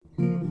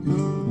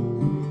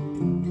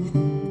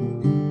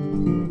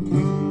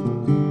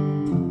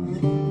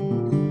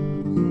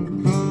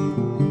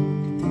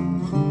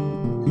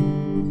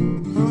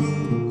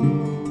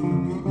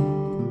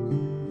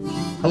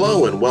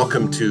and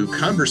welcome to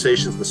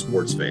Conversations with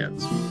Sports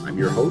Fans. I'm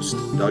your host,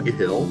 Doug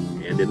Hill,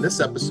 and in this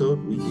episode,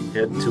 we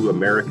head to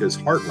America's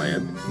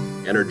heartland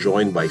and are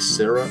joined by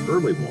Sara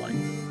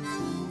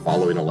Earleywine.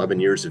 Following 11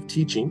 years of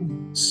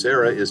teaching,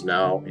 Sara is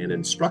now an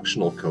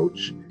instructional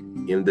coach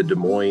in the Des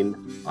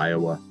Moines,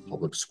 Iowa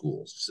public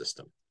schools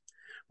system,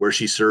 where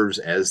she serves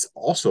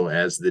also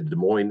as the Des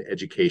Moines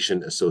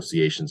Education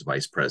Association's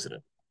vice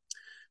president.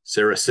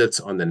 Sara sits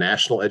on the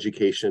National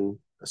Education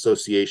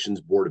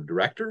Association's board of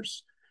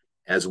directors,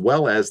 as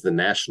well as the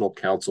National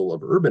Council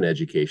of Urban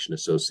Education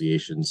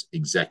Association's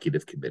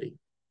executive committee.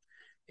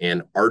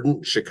 An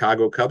ardent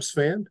Chicago Cubs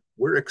fan,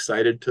 we're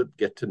excited to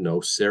get to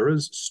know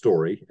Sara's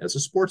story as a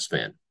sports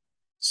fan.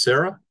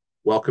 Sara,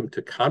 welcome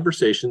to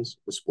Conversations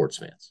with Sports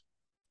Fans.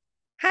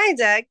 Hi,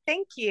 Doug.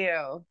 Thank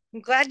you.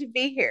 I'm glad to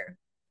be here.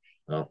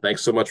 Well,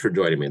 thanks so much for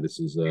joining me. This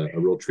is a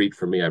real treat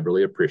for me. I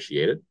really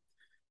appreciate it.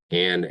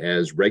 And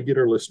as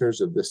regular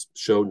listeners of this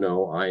show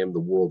know, I am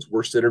the world's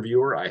worst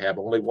interviewer. I have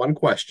only one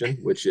question,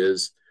 which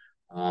is,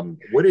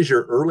 what is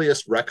your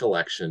earliest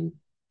recollection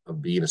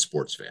of being a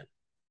sports fan?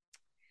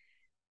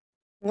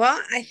 Well,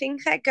 I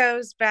think that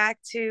goes back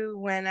to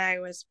when I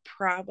was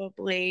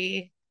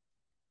probably,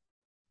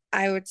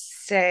 I would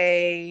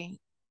say,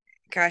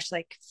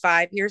 like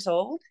 5 years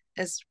old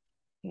is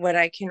what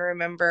I can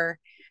remember.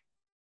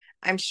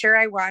 I'm sure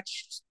I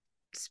watched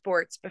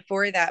sports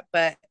before that,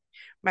 but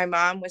my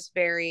mom was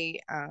very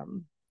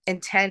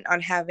intent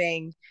on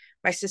having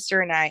my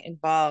sister and I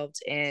involved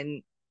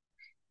in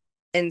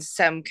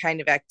some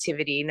kind of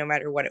activity, no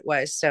matter what it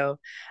was. So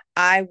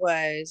I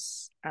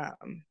was,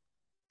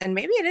 and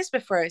maybe it is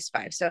before I was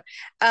 5. So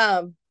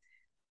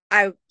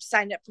I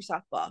signed up for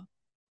softball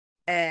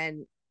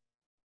and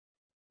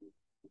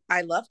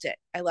I loved it.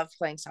 I loved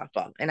playing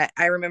softball. And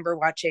I remember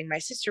watching my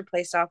sister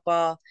play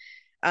softball.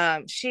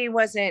 She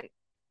wasn't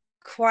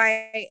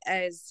quite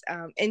as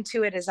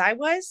into it as I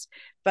was,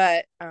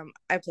 but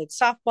I played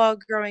softball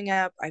growing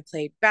up. I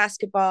played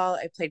basketball.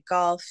 I played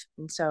golf.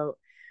 And so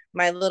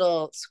my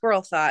little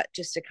squirrel thought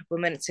just a couple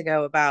of minutes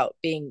ago about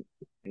being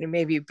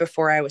maybe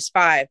before I was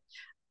 5,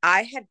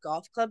 I had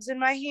golf clubs in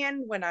my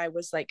hand when I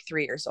was like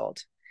 3 years old.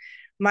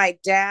 My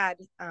dad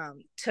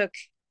took,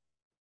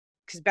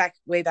 because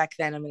way back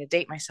then, I'm going to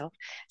date myself.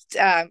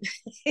 Um,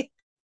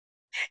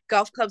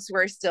 golf clubs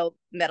were still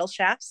metal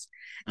shafts.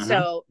 Mm-hmm.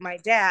 So my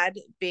dad,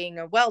 being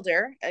a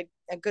welder,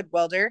 a good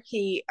welder,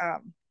 he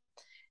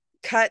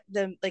cut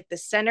the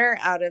center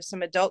out of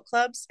some adult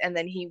clubs, and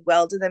then he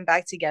welded them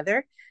back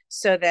together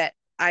so that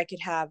I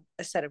could have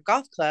a set of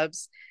golf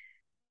clubs.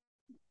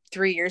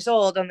 3 years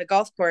old on the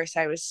golf course,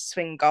 I was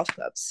swinging golf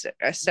clubs.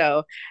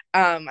 So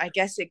I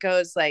guess it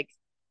goes like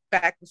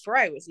back before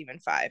I was even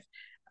 5.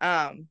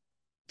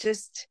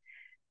 Just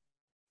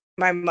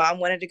my mom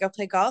wanted to go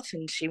play golf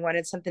and she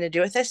wanted something to do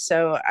with this.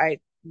 So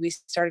we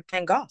started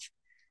playing golf.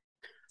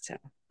 So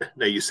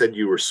now you said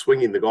you were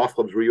swinging the golf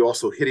clubs. Were you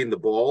also hitting the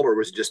ball, or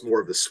was it just more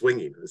of the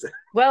swinging?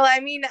 Well, I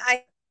mean,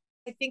 I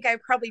think I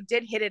probably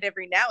did hit it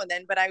every now and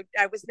then, but I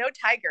was no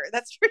tiger.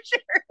 That's for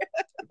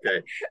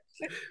sure.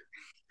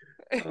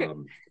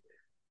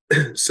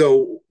 Okay.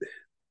 So,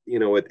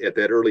 at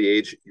that early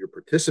age, you're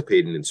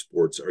participating in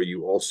sports. Are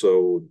you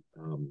also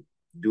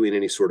doing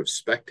any sort of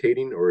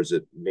spectating, or is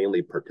it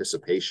mainly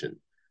participation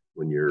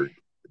when you're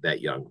that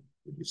young,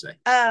 would you say?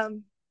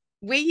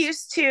 We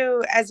used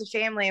to, as a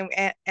family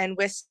and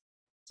with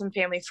some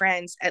family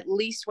friends, at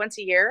least once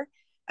a year.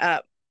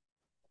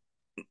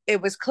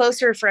 It was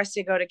closer for us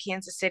to go to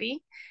Kansas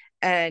City,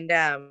 and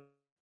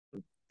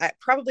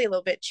probably a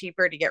little bit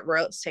cheaper to get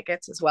Royals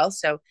tickets as well.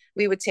 So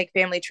we would take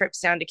family trips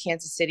down to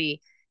Kansas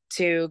City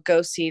to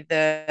go see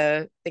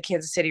the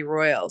Kansas City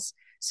Royals.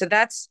 So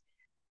that's,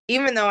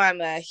 even though I'm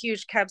a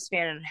huge Cubs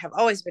fan and have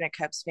always been a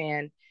Cubs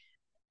fan,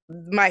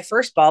 my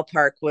first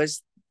ballpark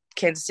was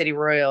Kansas City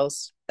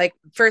Royals, like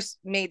first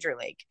major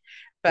league.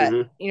 But,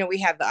 we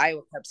have the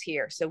Iowa Cubs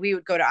here. So we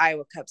would go to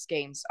Iowa Cubs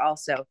games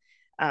also.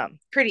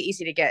 Pretty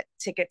easy to get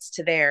tickets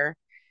to there.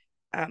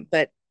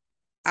 But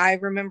I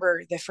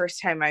remember the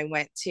first time I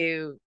went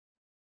to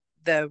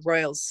the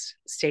Royals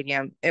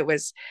stadium,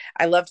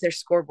 I loved their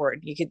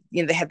scoreboard. You could,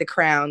 they had the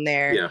crown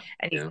there,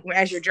 and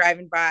as you're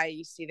driving by,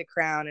 you see the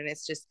crown, and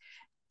it's just,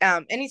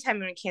 anytime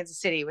I'm in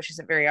Kansas City, which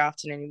isn't very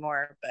often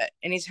anymore, but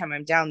anytime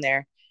I'm down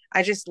there,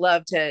 I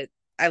love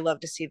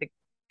to see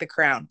the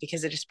crown,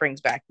 because it just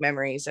brings back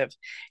memories of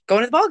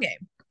going to the ball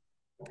game.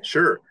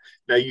 Sure.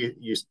 Now you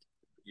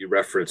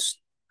referenced,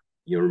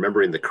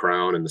 remembering the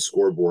crown and the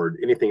scoreboard.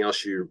 Anything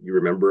else you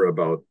remember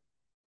about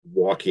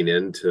walking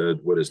into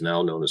what is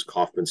now known as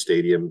Kauffman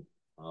Stadium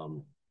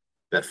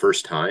that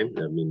first time?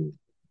 I mean,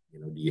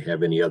 do you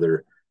have any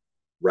other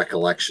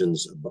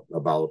recollections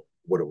about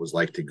what it was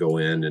like to go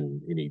in,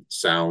 and any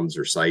sounds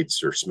or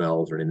sights or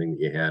smells or anything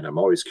that you had? I'm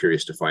always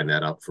curious to find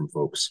that out from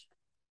folks.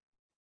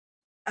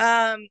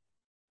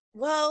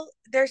 Well,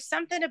 there's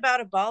something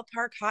about a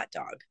ballpark hot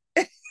dog.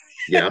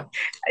 Yeah.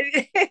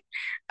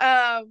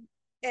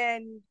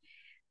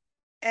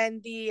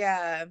 And the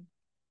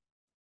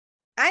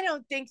I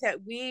don't think that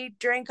we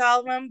drank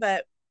all of them,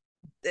 but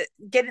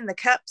getting the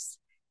cups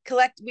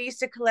We used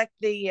to collect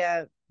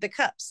the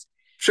cups.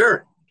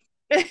 Sure.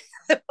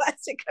 The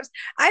plastic cups.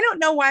 I don't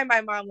know why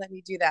my mom let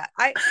me do that.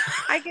 I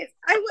guess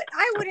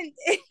I wouldn't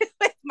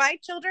with my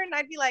children.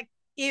 I'd be like,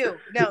 ew,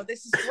 no,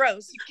 this is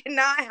gross. You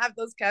cannot have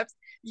those cups.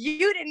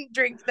 You didn't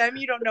drink them.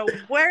 You don't know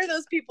where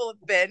those people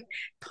have been.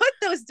 Put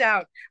those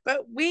down.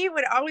 But we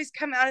would always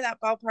come out of that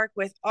ballpark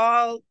with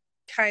all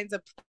kinds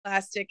of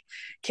plastic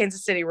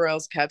Kansas City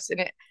Royals cups.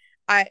 And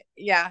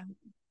yeah,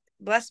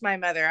 bless my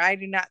mother. I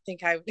do not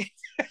think I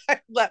would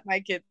let my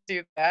kids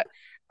do that.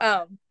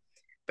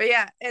 But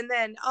yeah, and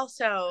then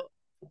also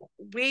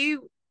the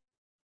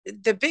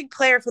big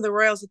player for the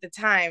Royals at the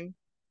time,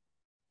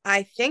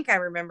 I think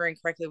I'm remembering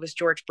correctly, was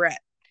George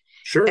Brett.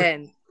 Sure.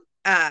 And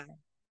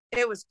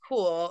it was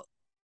cool.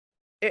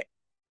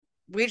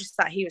 We just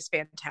thought he was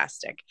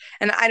fantastic.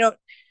 And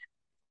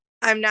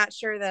I'm not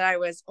sure that I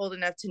was old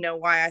enough to know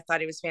why I thought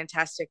he was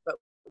fantastic, but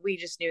we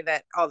just knew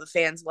that all the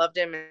fans loved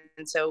him.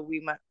 And so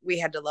we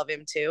had to love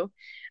him too.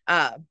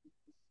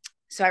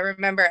 So I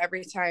remember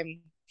every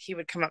time he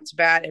would come up to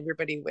bat,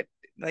 everybody would,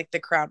 like, the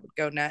crowd would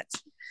go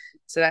nuts.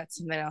 So that's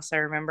something else I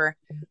remember.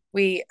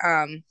 We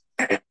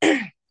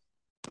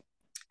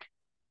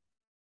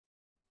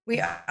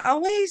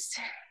always,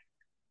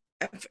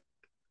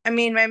 I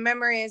mean, my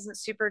memory isn't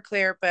super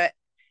clear, but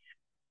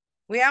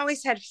we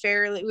always had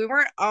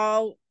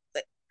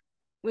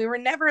we were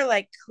never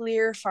like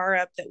clear far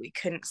up that we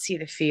couldn't see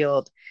the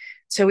field.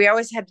 So we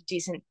always had a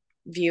decent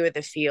view of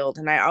the field.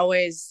 And I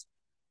always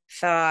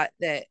thought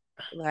that,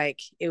 like,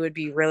 it would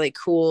be really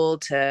cool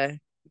to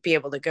be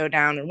able to go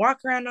down and walk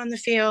around on the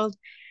field,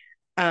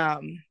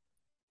 and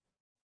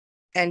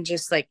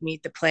just like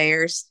meet the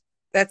players.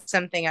 That's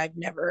something I've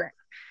never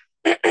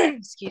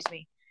excuse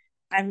me,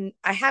 I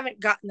haven't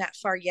gotten that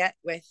far yet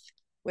with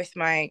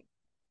my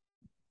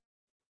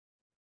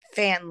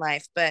fan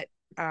life, but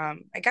I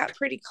got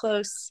pretty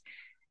close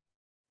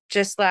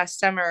just last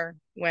summer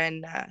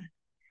when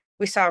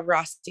we saw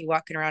Rossi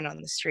walking around on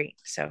the street.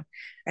 So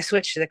I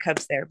switched to the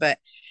Cubs there. But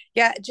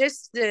yeah,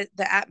 just the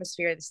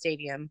atmosphere of the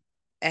stadium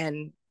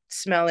and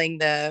smelling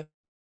the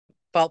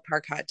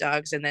ballpark hot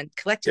dogs and then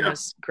collecting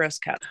those gross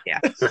cups. Yeah.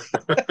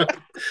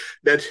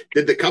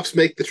 Did the Cubs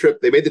make the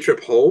trip? They made the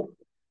trip home?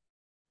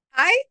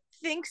 I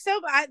think so,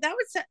 but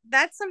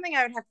that's something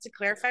I would have to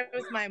clarify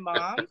with my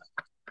mom.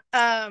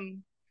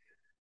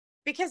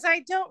 Because I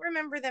don't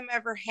remember them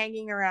ever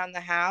hanging around the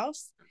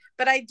house,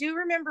 but I do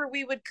remember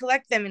we would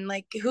collect them and,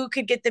 like, who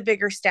could get the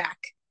bigger stack.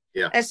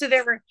 Yeah. And so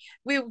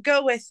we would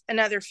go with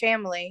another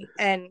family,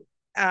 and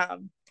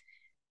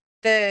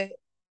the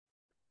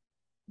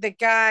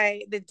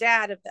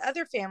dad of the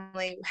other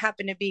family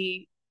happened to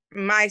be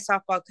my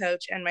softball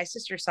coach and my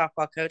sister's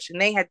softball coach, and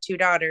they had two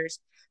daughters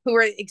who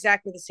were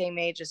exactly the same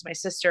age as my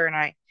sister and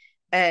I.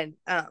 And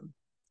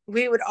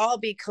we would all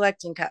be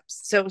collecting cups.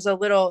 So it was a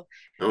little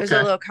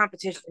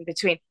competition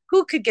between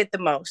who could get the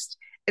most.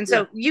 And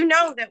so,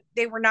 that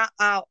they were not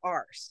all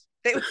ours.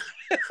 They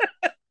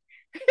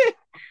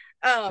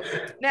now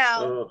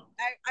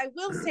I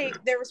will say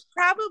there was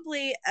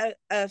probably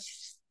a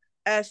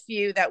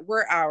few that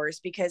were ours,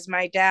 because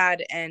my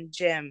dad and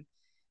Jim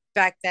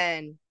back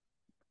then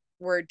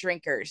were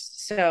drinkers.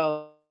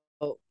 So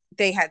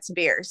they had some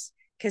beers,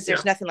 because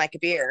there's nothing like a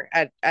beer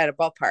at a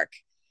ballpark.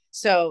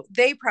 So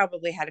they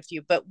probably had a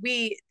few, but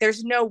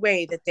there's no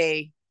way that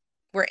they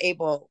were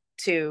able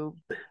to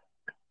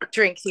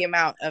drink the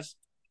amount of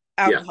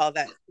alcohol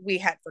that we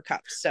had for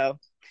cups. So,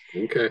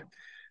 okay.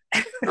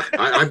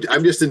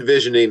 I'm just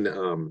envisioning,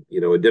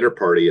 a dinner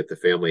party at the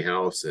family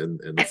house, and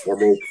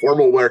the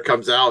formal wear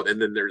comes out,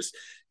 and then there's,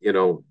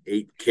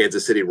 8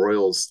 Kansas City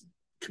Royals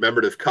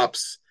commemorative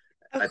cups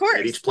of course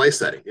at each place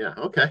setting. Yeah.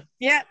 Okay.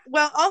 Yeah.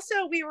 Well,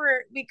 also we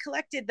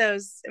collected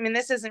those. I mean,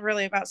 this isn't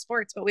really about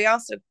sports, but we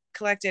also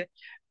collected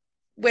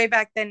way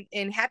back then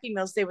in Happy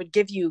Meals. They would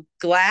give you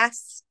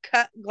glasses.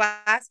 Oh,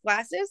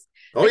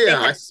 like, yeah. They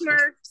had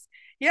Smurfs.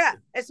 Yeah.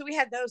 And so we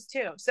had those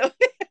too. So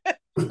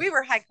we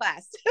were high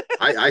class.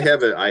 I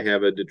have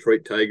a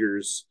Detroit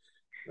Tigers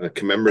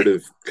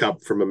commemorative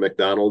cup from a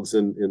McDonald's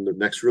in the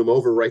next room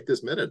over right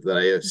this minute that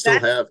I still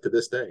have to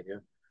this day. Yeah.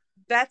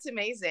 That's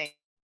amazing.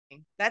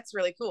 That's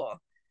really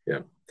cool. Yeah.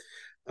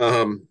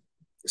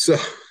 So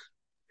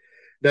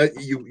now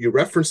you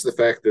referenced the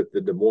fact that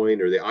the Des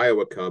Moines or the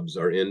Iowa Cubs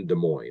are in Des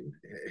Moines.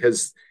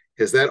 Has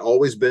that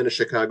always been a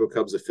Chicago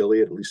Cubs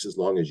affiliate, at least as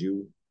long as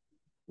you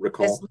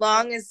recall? As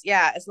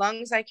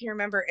long as I can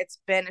remember, it's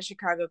been a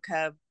Chicago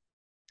Cub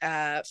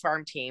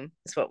farm team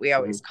is what we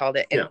always called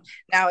it. And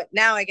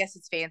now I guess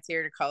it's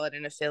fancier to call it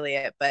an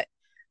affiliate, but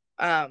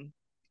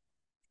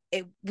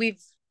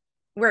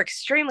we're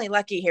extremely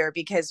lucky here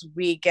because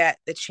we get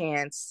the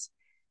chance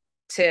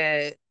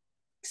to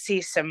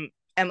see some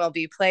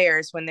MLB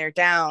players when they're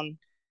down.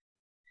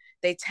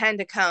 They tend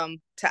to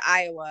come to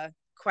Iowa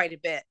quite a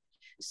bit.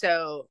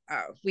 So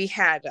we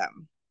had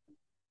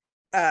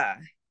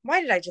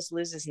why did I just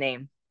lose his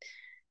name?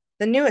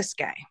 The newest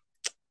guy.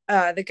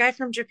 The guy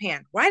from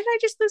Japan. Why did I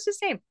just lose his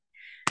name?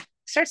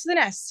 Starts with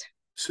an S.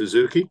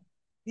 Suzuki?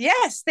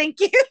 Yes, thank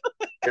you.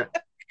 Yeah.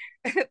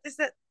 This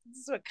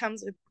is what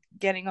comes with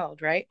getting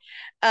old, right?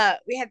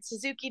 We had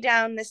Suzuki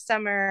down this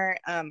summer.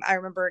 I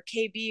remember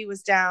KB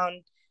was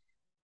down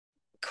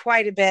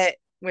quite a bit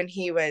when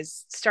he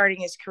was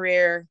starting his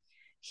career.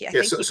 I Yeah,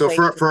 think so, he so played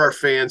for for. our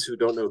fans who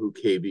don't know who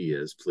KB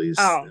is, please,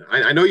 Oh,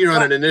 I know you're on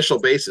well, an initial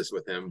basis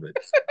with him, but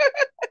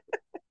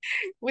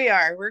we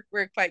are.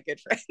 We're quite good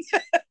friends.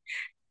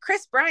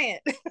 Chris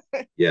Bryant.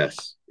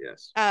 yes,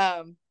 yes.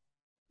 um,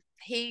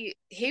 he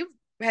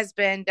has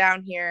been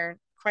down here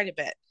quite a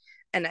bit,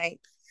 and I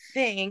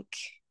think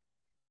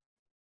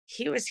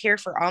he was here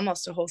for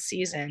almost a whole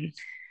season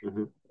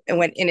Mm-hmm. and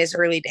went in his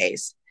early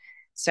days.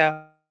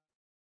 So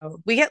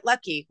we get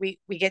lucky. We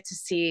get to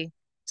see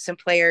some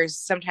players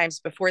sometimes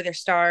before they're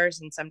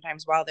stars and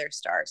sometimes while they're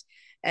stars,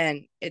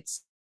 and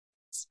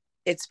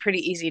it's pretty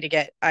easy to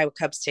get Iowa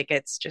Cubs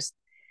tickets just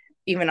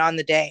even on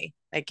the day.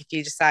 Like if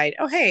you decide,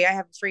 oh hey, I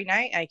have a free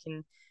night, I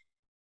can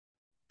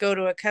go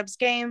to a Cubs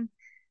game,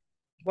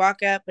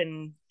 walk up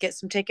and get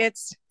some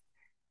tickets.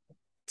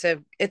 So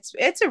it's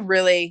a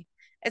really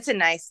it's a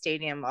nice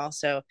stadium.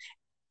 Also,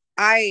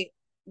 I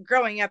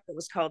growing up it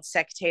was called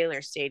Sec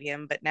Taylor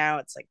Stadium, but now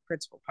it's like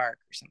Principal Park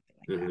or something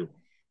like that. Mm-hmm.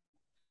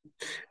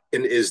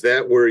 And is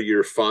that where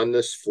your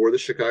fondness for the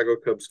Chicago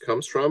Cubs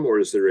comes from, or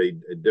is there a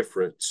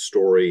different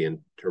story in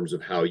terms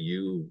of how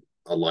you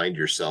aligned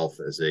yourself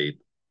as a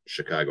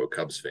Chicago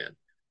Cubs fan?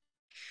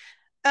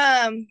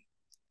 Um,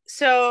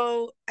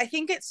 so I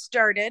think it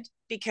started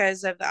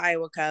because of the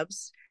Iowa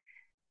Cubs.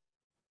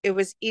 It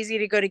was easy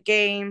to go to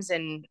games,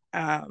 and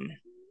all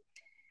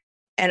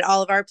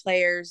of our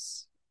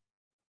players,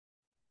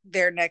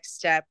 their next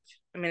step.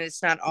 I mean,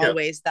 it's not Yeah.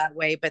 always that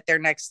way, but their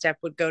next step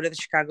would go to the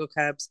Chicago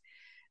Cubs.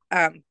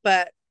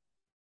 But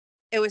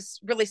it was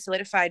really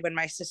solidified when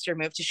my sister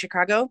moved to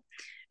Chicago.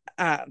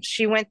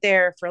 She went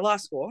there for law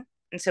school,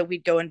 and so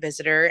we'd go and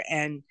visit her.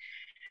 And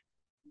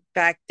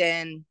back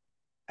then,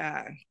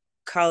 uh,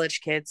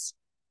 college kids,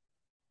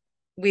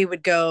 we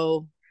would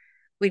go.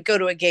 We'd go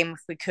to a game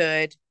if we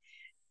could,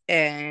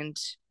 and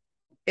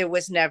it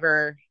was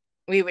never.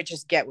 We would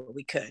just get what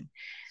we could.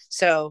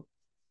 So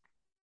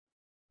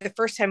the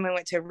first time we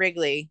went to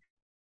Wrigley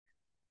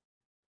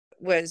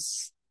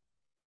was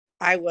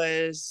I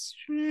was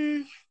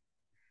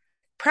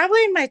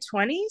probably in my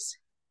 20s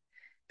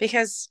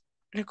because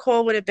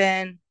Nicole would have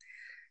been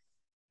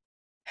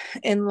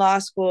in law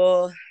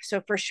school.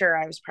 So for sure,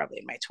 I was probably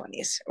in my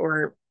 20s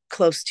or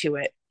close to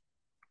it.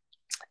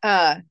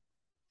 Uh,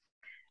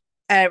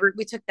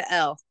 we took the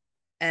L,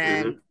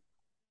 and Mm-hmm.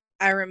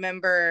 I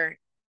remember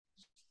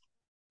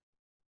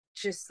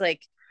just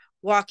like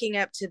walking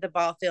up to the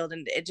ball field,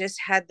 and it just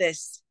had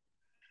this.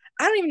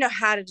 I don't even know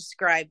how to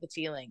describe the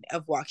feeling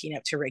of walking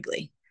up to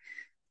Wrigley.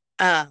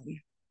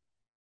 Um,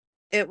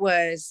 it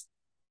was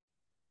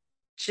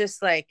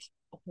just like,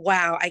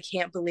 wow, I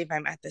can't believe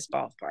I'm at this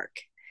ballpark.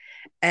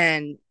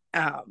 And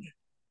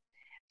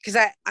because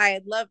I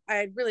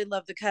really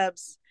love the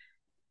Cubs,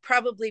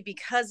 probably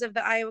because of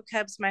the Iowa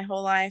Cubs my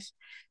whole life.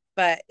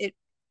 But it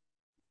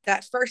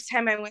that first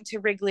time I went to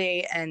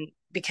Wrigley, and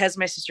because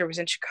my sister was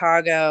in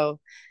Chicago,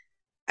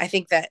 I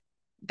think that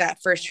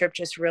first trip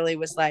just really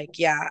was like,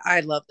 yeah,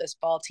 I love this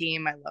ball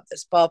team. I love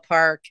this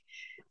ballpark.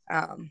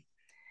 Um,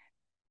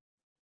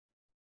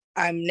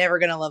 I'm never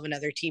gonna love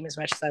another team as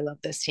much as I love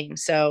this team.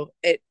 So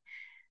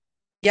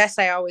yes,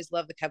 I always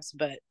love the Cubs,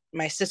 but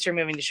my sister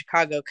moving to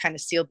Chicago kind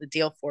of sealed the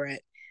deal for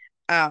it.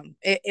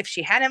 If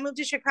she hadn't moved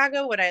to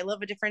Chicago, would I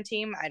love a different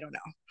team? I don't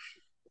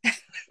know.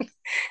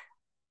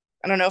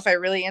 I don't know if I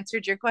really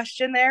answered your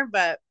question there,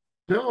 but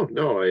No,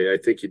 no, I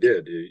think you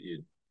did.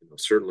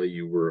 Certainly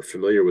you were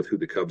familiar with who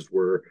the Cubs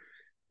were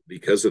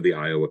because of the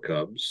Iowa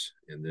Cubs,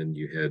 and then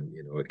you had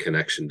a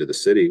connection to the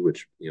city,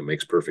 which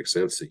makes perfect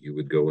sense that you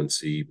would go and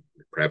see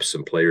perhaps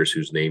some players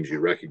whose names you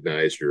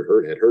recognized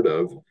or had heard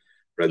of,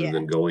 rather yeah.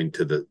 than going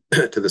to the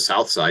to the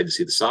South Side to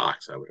see the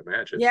Sox. I would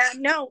imagine. Yeah,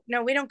 no,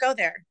 we don't go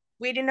there.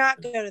 We do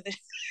not go to the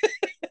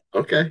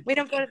Okay, we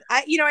don't go to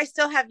I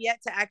still have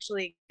yet to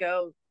actually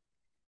go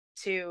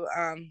to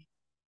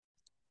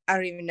I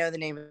don't even know the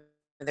name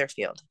of their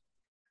field.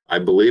 I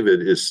believe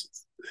it is.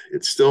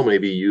 It's still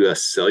maybe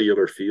U.S.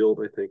 Cellular Field,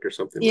 I think, or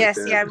something like Yes,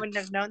 that. yeah, I wouldn't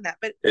have known that,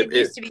 but It, it it,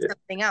 used to be it,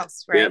 something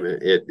else, yeah, right?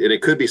 and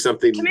it could be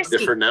something Comiskey.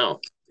 different now.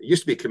 It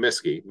used to be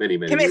Comiskey many,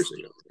 many years Comiskey.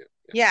 ago.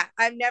 Yeah, Yeah,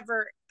 I've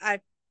never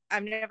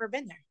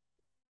been there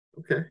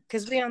yeah. Okay.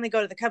 because we only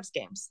go to the Cubs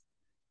games.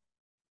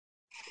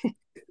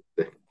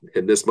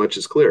 And this much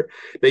is clear.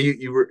 Now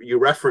you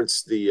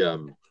referenced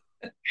the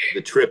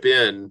trip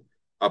in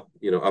up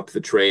up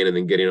the train and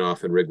then getting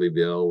off in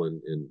Wrigleyville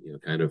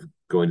and kind of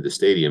going to the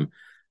stadium.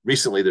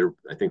 Recently, there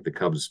I think the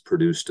Cubs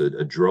produced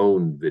a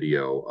drone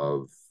video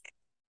of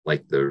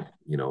like the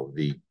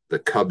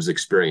Cubs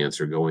experience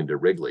or going to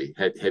Wrigley.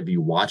 Have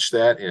you watched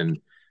that? And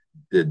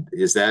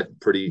is that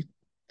pretty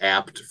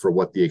apt for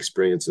what the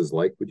experience is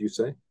like? Would you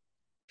say?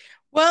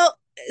 Well,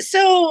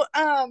 so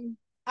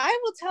I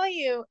will tell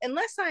you,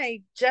 unless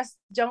I just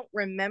don't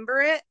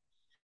remember it,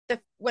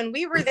 when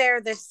we were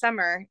there this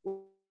summer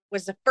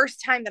was the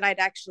first time that I'd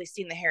actually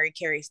seen the Harry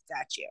Carey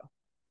statue.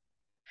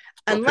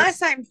 Okay.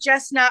 Unless I'm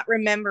just not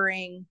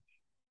remembering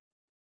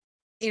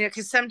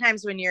because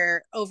sometimes when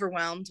you're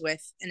overwhelmed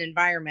with an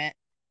environment,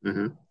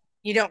 Mm-hmm.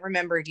 you don't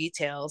remember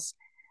details.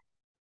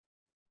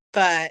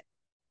 But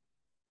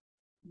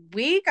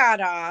we got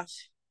off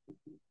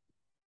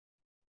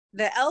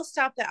the L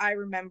stop that I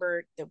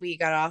remember that we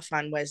got off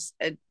on was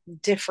a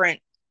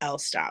different L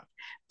stop,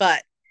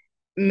 but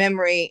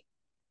memory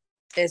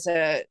is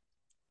a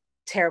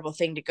terrible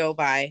thing to go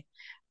by.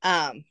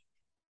 Um,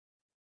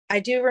 I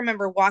do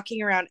remember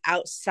walking around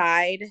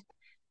outside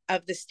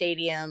of the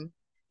stadium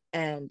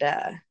and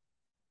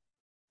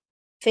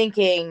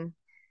thinking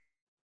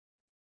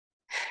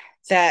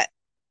that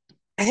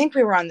I think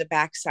we were on the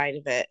back side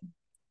of it.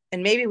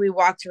 And maybe we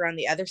walked around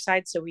the other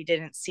side so we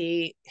didn't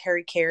see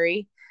Harry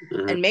Carey.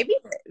 Mm-hmm. And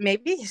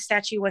maybe the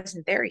statue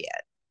wasn't there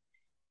yet.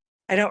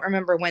 I don't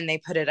remember when they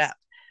put it up.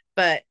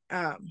 But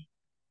I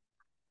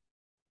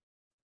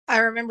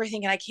remember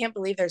thinking, I can't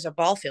believe there's a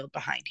ball field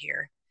behind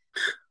here.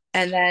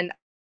 And then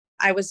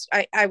I was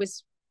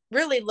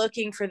really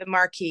looking for the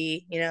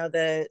marquee,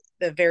 the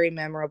very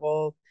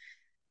memorable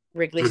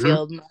Wrigley Mm-hmm.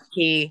 Field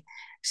marquee.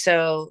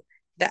 So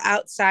the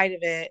outside of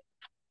it,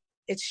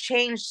 it's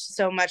changed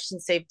so much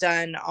since they've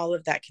done all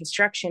of that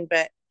construction,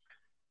 but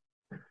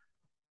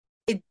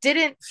it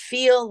didn't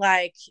feel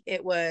like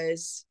it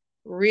was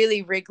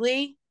really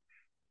Wrigley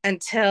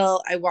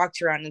until I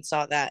walked around and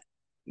saw that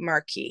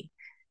marquee.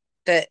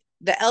 The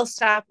L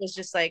stop was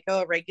just like,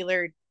 oh, a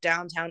regular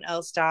downtown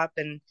L stop,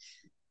 and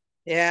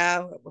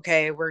yeah,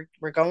 okay, we're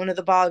going to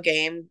the ball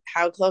game.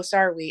 How close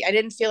are we? I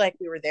didn't feel like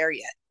we were there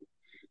yet.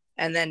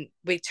 And then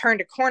we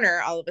turned a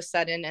corner all of a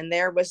sudden, and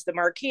there was the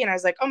marquee, and I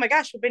was like, oh my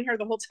gosh, we've been here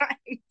the whole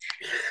time.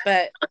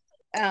 But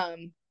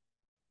um,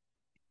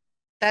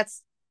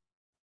 that's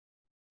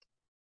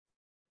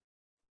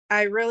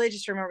I really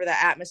just remember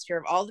the atmosphere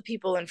of all the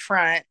people in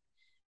front,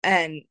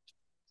 and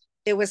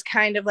it was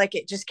kind of like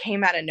it just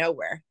came out of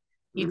nowhere.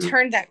 You Mm-hmm.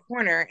 turned that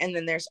corner, and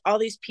then there's all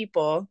these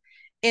people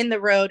in the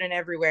road and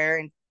everywhere,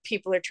 and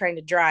people are trying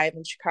to drive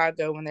in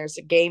Chicago when there's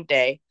a game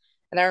day.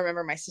 And I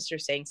remember my sister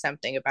saying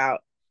something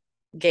about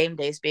game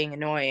days being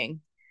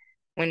annoying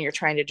when you're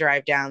trying to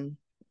drive down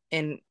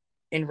in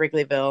in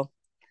Wrigleyville.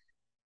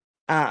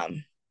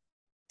 Um,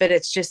 but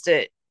it's just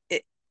the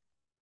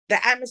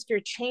atmosphere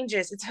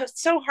changes.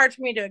 It's so hard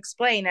for me to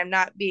explain.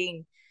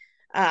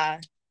 Uh,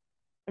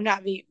 I'm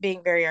not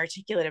being very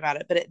articulate about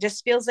it, but it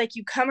just feels like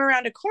you come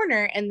around a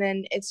corner and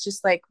then it's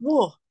just like,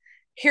 whoa,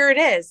 here it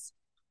is.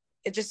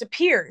 It just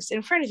appears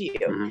in front of you.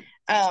 Mm-hmm.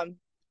 Um,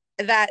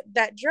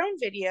 that drone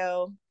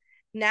video,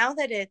 now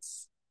that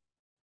it's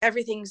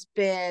everything's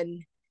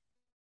been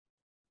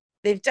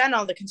they've done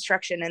all the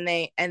construction and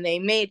they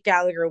made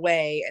Gallagher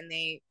Way and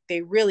they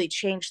really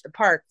changed the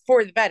park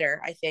for the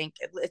better. I think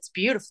it's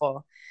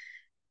beautiful.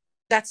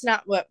 That's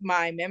not what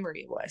my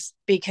memory was,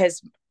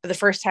 because the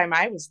first time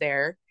I was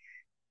there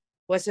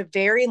was a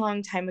very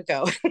long time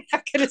ago. I'm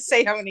not going to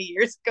say how many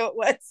years ago it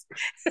was,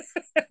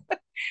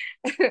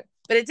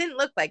 but it didn't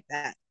look like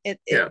that. It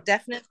Yeah.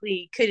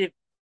 definitely could have.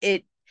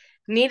 It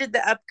needed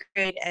the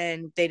upgrade,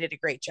 and they did a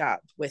great job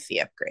with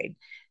the upgrade.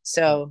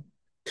 So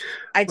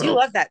I do Well,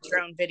 love that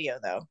drone video,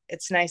 though.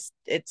 It's nice.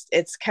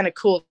 It's kind of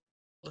cool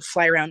to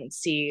fly around and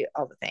see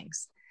all the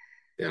things.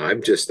 yeah,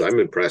 I'm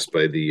impressed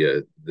by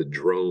the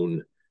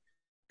drone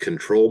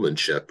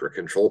controlmanship or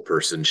control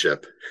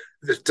personship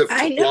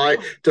I fly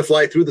know. to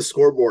fly through the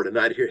scoreboard and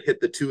not hit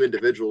the two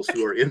individuals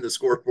who are in the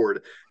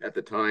scoreboard at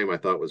the time. I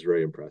thought was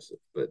very impressive.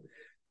 But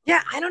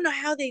Yeah, I don't know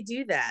how they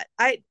do that.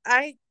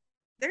 I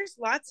there's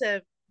lots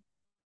of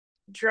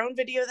drone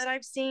video that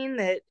I've seen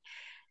that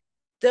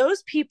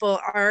those people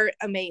are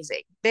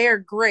amazing. They are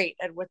great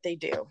at what they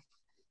do.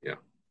 yeah,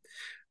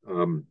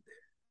 um,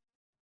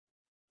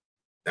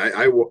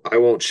 I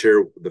won't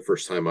share the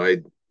first time I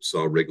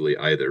saw Wrigley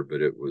either,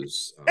 but it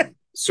was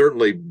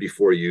certainly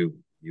before you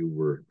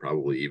were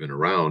probably even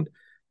around.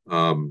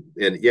 And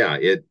yeah,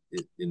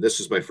 and this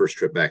was my first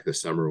trip back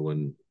this summer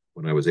when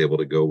I was able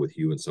to go with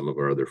you and some of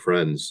our other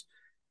friends,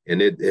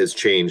 and it has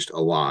changed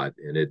a lot,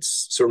 and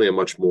it's certainly a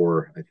much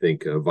more, I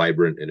think,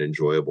 vibrant and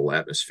enjoyable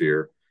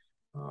atmosphere.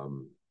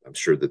 I'm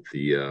sure that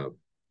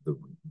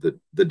the,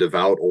 the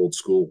devout old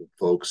school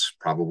folks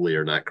probably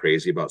are not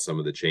crazy about some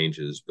of the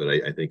changes, but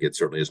I think it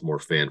certainly is more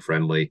fan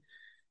friendly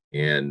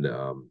and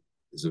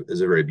is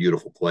a very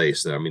beautiful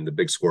place. I mean, the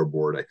big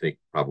scoreboard I think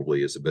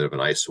probably is a bit of an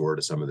eyesore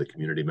to some of the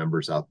community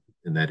members out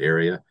in that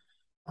area.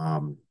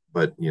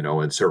 But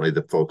and certainly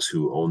the folks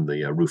who own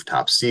the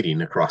rooftop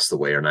seating across the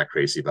way are not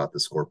crazy about the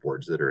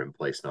scoreboards that are in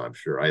place now, I'm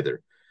sure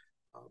either.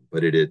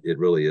 But it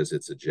really is,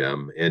 it's a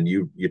gem. And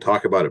you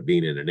talk about it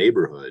being in a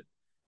neighborhood,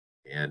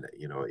 and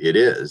it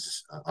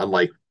is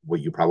unlike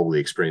what you probably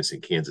experienced in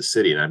Kansas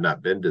City. And I've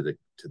not been to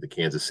the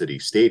Kansas City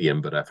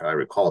Stadium, but if I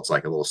recall, it's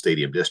like a little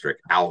stadium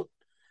district out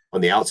on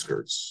the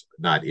outskirts,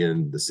 not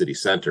in the city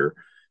center.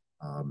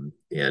 And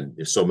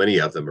so many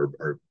of them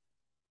are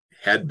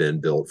had been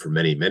built for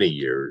many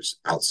years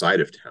outside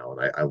of town.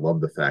 I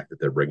love the fact that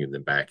they're bringing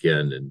them back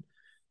in,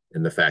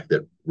 and the fact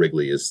that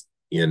Wrigley is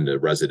in a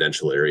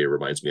residential area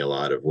reminds me a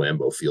lot of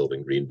Lambeau Field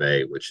in Green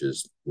Bay, which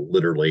is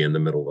literally in the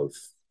middle of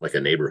like a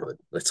neighborhood.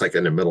 It's like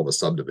in the middle of a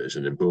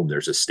subdivision, and boom,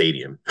 there's a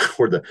stadium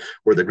where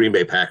the Green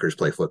Bay Packers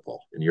play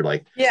football, and you're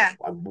like, Yeah.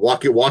 I'm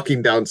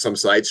walking down some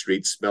side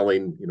street,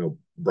 smelling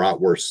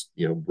bratwurst,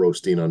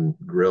 roasting on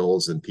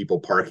grills, and people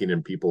parking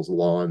in people's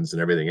lawns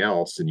and everything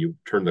else, and you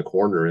turn the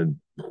corner and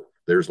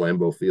there's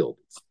Lambeau Field.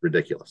 It's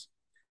ridiculous.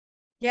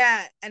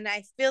 Yeah, and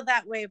I feel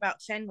that way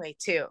about Fenway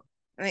too.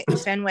 I think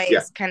Fenway Yeah,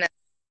 is kind of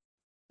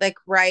like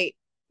right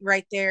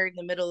there in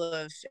the middle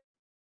of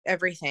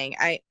everything.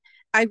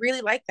 I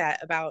really like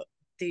that about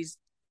these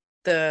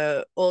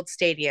the old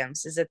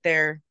stadiums is that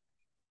they're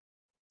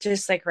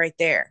just like right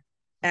there.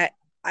 Uh,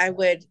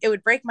 it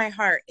would break my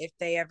heart if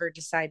they ever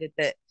decided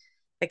that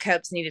the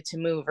Cubs needed to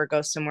move or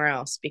go somewhere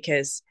else,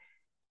 because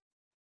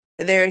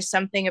there's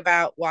something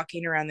about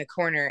walking around the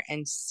corner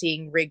and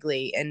seeing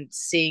Wrigley and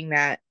seeing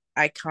that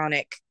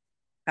iconic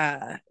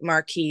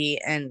marquee,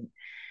 and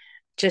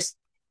just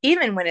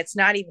even when it's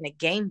not even a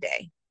game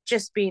day,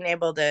 just being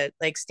able to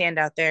like stand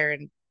out there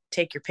and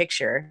take your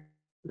picture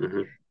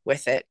mm-hmm.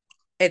 with it.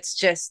 It's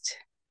just,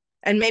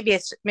 and maybe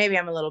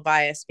I'm a little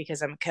biased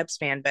because I'm a Cubs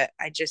fan, but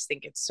I just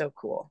think it's so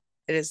cool.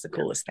 It is the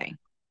coolest thing.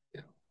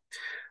 Yeah.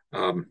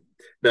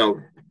 Now,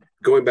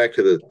 going back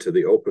to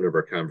the open of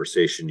our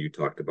conversation, you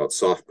talked about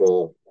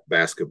softball,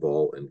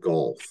 basketball, and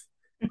golf.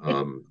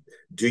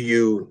 Do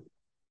you?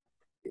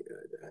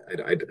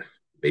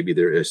 Maybe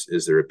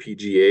is there a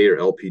PGA or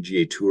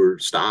LPGA tour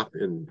stop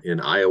in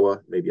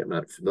Iowa? Maybe I'm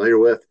not familiar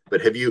with,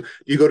 but do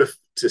you go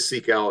to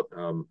seek out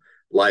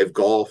live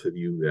golf? Have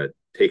you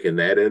taken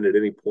that in at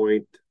any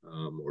point,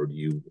 or do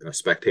you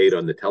spectate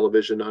on the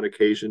television on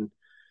occasion?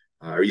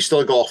 Are you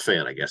still a golf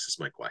fan? I guess is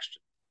my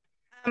question.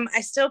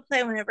 I still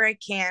play whenever I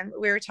can.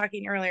 We were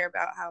talking earlier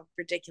about how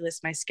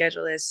ridiculous my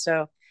schedule is.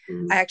 So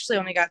I actually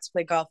only got to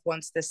play golf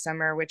once this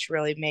summer, which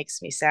really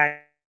makes me sad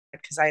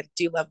because I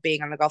do love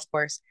being on the golf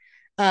course.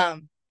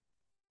 But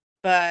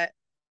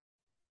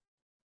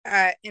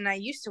and I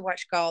used to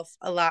watch golf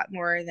a lot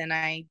more than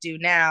I do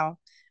now.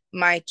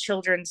 My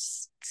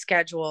children's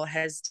schedule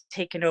has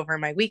taken over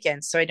my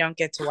weekends, so I don't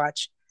get to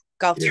watch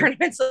golf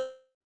tournaments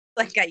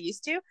like I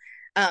used to.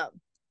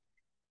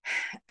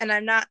 And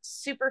I'm not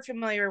super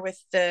familiar with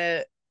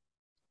the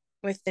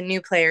new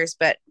players,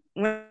 but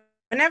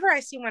whenever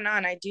I see one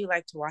on, I do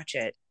like to watch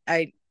it.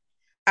 I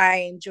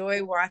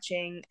enjoy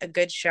watching a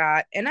good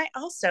shot, and I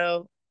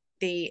also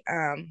the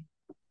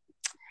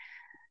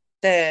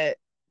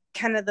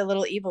kind of the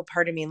little evil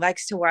part of me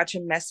likes to watch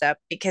them mess up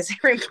because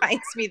it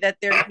reminds me that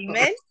they're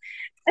human.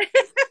 And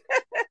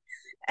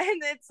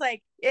it's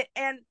like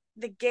and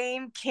the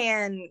game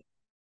can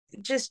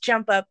just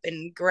jump up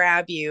and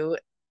grab you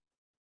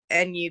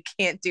and you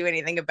can't do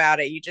anything about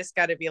it. You just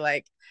got to be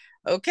like,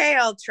 okay,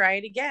 I'll try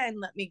it again.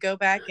 Let me go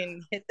back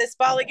and hit this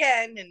ball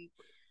again. And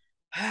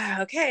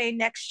okay,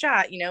 next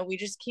shot, we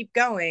just keep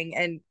going.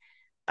 And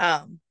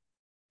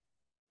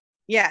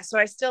yeah, so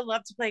I still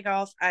love to play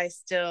golf. I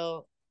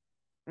still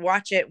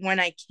watch it when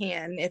I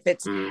can. If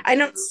it's, I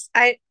don't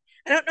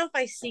know if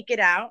I seek it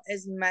out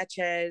as much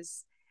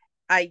as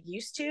I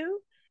used to.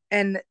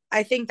 And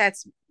I think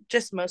that's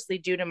just mostly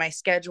due to my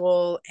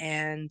schedule.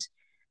 And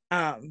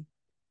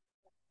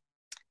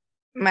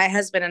my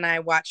husband and I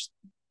watch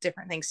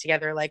different things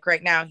together. Like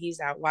right now, he's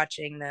out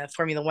watching the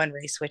Formula One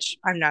race, which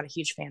I'm not a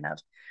huge fan of.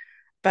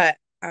 But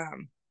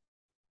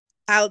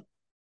I'll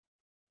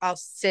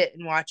sit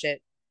and watch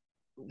it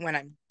when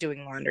I'm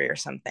doing laundry or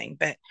something.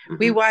 But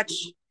I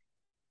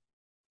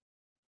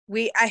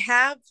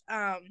have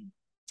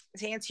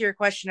to answer your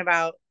question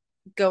about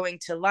going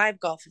to live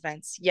golf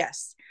events.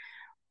 Yes,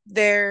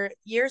 there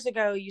years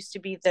ago used to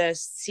be the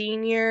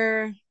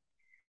senior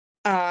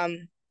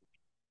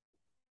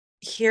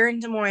here in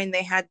Des Moines.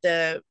 They had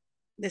the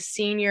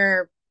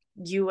senior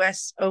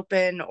US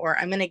Open, or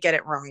I'm gonna get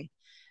it wrong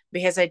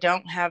because I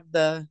don't have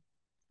the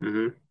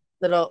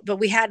little, but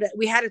we had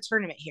a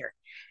tournament here.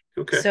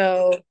 Okay.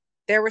 So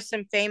there were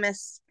some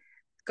famous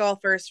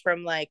golfers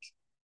from like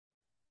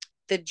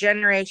the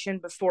generation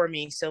before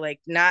me. So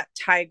like not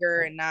Tiger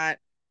and not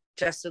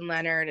Justin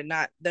Leonard and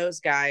not those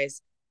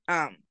guys.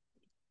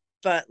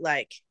 But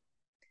like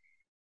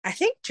I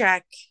think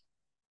Jack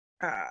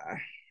and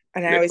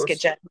Nicklaus? I always get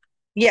Jack.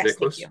 Yes,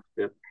 Nicklaus? thank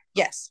you. Yeah.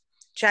 Yes.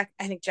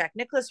 I think Jack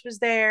Nicklaus was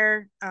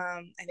there.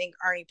 I think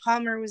Arnie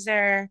Palmer was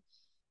there.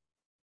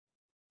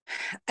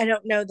 I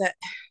don't know that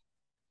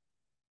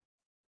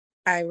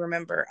I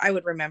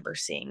would remember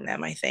seeing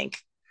them, I think.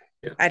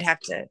 Yeah. I'd have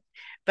to,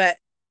 but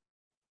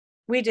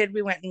we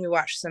went and we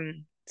watched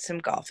some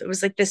golf. It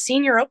was like the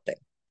senior open.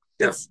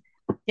 It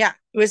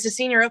was the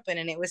senior open,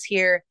 and it was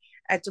here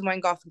at Des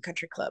Moines Golf and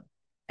Country Club.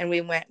 And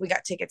we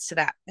got tickets to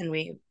that, and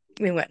we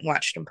went and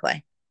watched them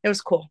play. It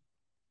was cool.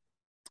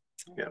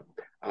 Yeah.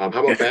 How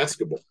about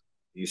basketball?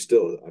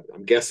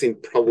 I'm guessing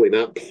probably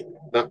not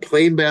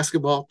playing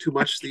basketball too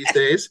much these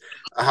days.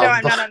 No,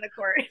 I'm not on the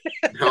court.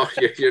 No,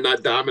 you're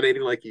not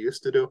dominating like you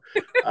used to do.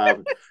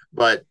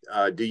 But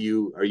are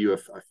you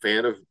a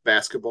fan of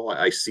basketball?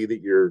 I see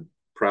that you're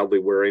proudly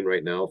wearing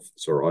right now,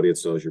 so our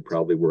audience knows you're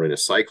probably wearing a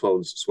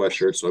Cyclones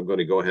sweatshirt. So I'm going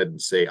to go ahead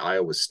and say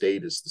Iowa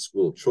State is the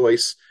school of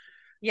choice.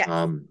 Yes.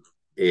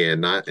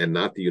 and not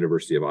the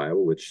University of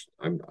Iowa, which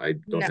I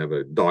don't No. have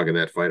a dog in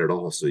that fight at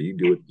all. So you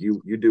do it,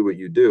 you do what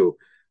you do.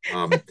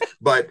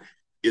 But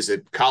is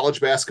it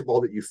college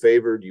basketball that you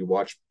favored? You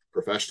watch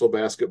professional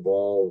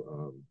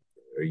basketball?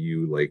 Are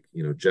you like,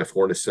 Jeff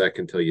Hornacek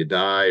until you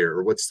die,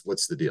 or what's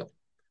the deal?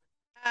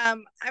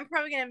 I'm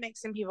probably gonna make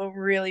some people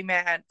really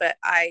mad, but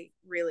I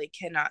really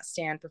cannot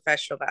stand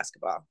professional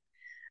basketball.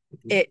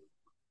 Mhm. It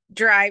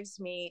drives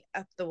me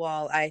up the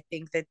wall. I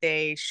think that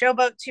they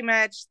showboat too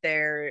much.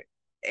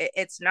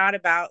 It's not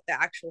about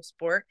the actual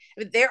sport.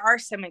 I mean, there are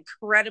some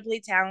incredibly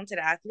talented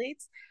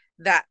athletes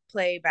that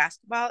play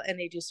basketball and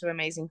they do some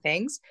amazing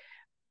things,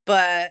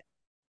 but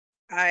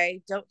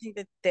I don't think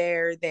that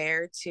they're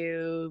there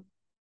to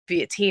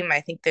be a team.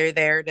 I think they're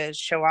there to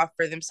show off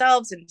for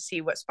themselves and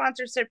see what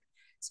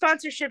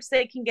sponsorships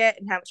they can get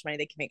and how much money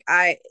they can make.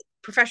 I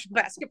Professional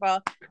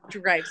basketball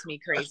drives me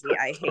crazy.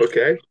 I hate it.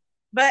 Okay.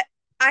 But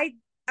I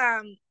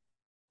um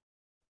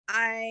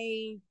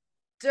I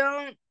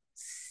don't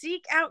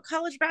seek out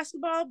college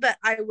basketball, but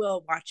I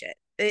will watch it.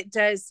 It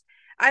does.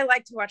 I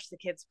like to watch the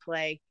kids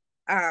play.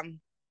 Um,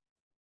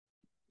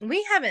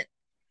 we haven't.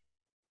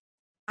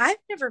 I've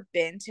never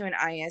been to an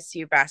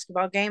ISU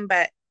basketball game,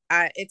 but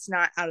it's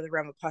not out of the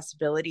realm of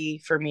possibility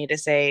for me to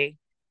say,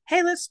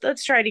 "Hey, let's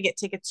try to get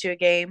tickets to a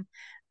game."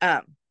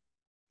 Um,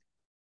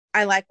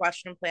 I like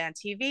watching them play on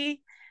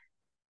TV.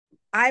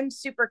 I'm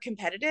super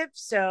competitive,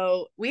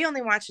 so we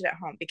only watch it at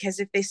home because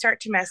if they start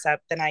to mess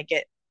up, then I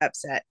get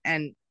upset,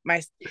 and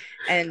my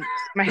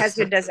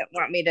husband doesn't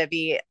want me to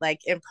be like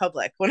in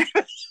public when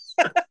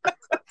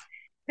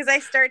because I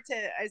start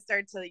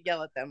to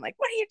yell at them like,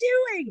 "What are you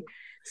doing?"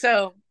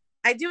 So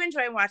I do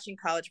enjoy watching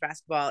college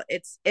basketball.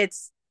 It's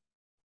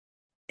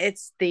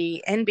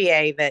the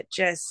NBA that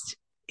just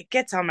it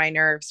gets on my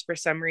nerves for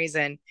some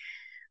reason.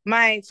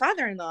 My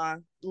father-in-law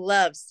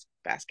loves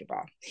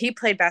basketball. He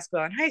played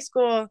basketball in high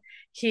school.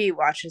 He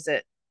watches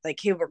it, like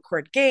he'll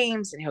record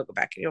games and he'll go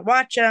back and he'll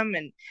watch them.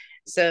 And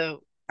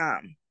so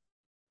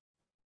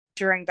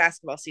during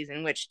basketball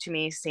season, which to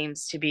me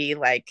seems to be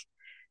like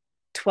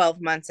 12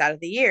 months out of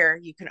the year,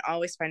 you can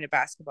always find a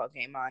basketball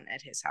game on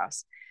at his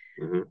house.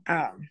 Mhm.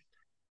 Um,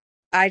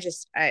 I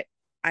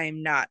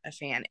am not a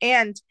fan.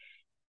 And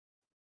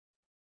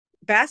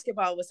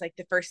basketball was like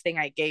the first thing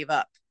I gave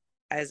up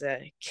as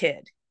a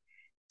kid.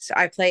 So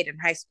I played in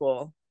high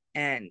school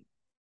and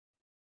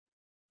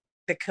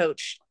the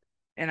coach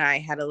and I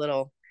had a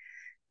little,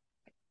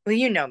 well,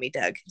 you know me,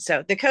 Doug.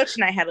 So the coach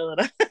and I had a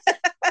little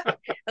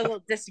a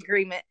little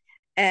disagreement,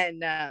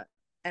 and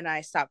and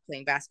I stopped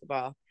playing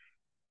basketball,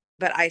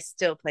 but I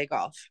still play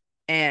golf.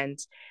 And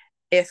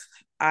if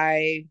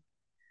I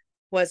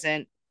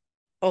wasn't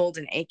old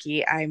and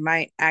achy, I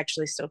might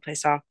actually still play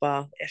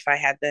softball if I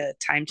had the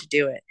time to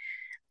do it.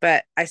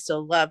 But I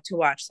still love to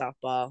watch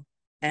softball.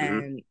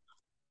 Mhm. And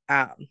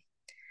um,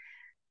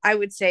 I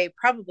would say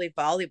probably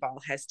volleyball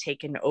has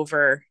taken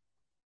over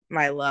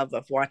my love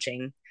of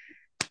watching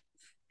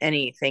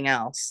anything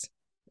else.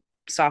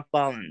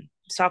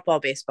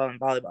 Softball, baseball, and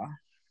volleyball.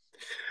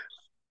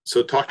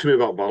 So talk to me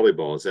about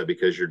volleyball. Is that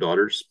because your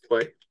daughters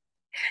play?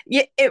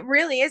 Yeah, it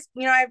really is.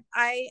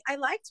 I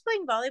liked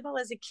playing volleyball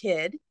as a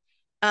kid,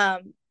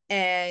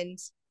 and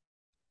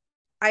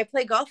I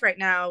play golf right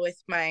now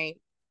with my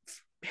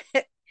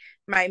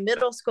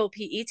middle school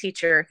PE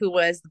teacher, who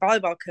was the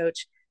volleyball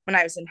coach when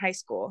I was in high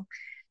school,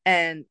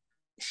 and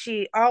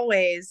she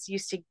always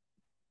used to,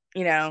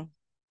 you know,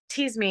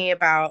 tease me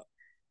about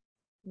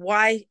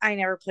why I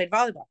never played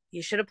volleyball.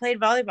 You should have played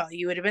volleyball.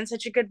 You would have been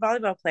such a good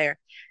volleyball player.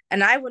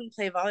 And I wouldn't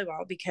play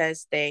volleyball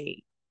because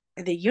the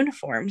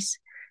uniforms,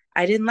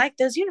 I didn't like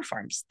those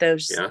uniforms.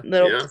 Those Yeah,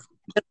 little yeah.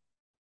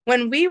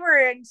 When we were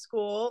in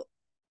school,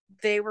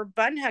 they were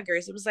bun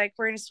huggers. It was like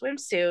wearing a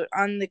swimsuit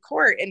on the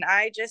court and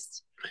I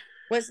just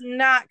was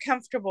not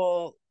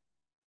comfortable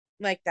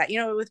like that.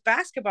 With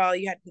basketball,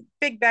 you had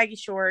big baggy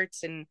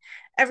shorts and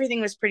everything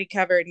was pretty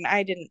covered and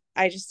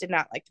I just did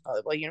not like the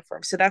volleyball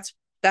uniform. So that's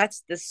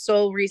the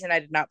sole reason I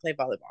did not play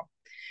volleyball.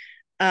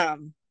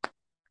 Um,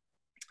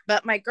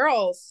 but my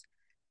girls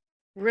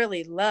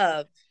really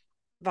love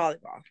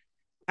volleyball.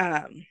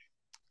 Um,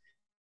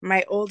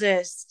 my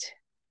oldest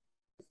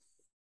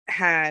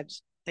had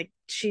like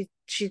she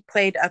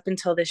played up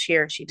until this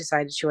year. She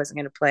decided she wasn't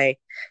going to play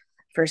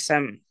for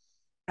some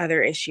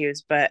other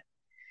issues, but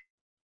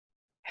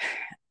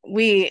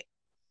we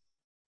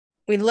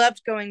we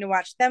loved going to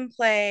watch them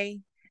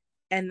play.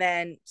 And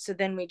then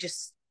we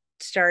just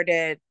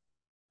started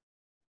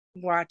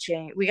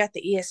watching. We got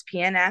the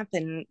ESPN app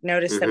and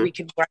noticed that we Hmm.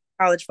 could watch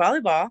college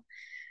volleyball,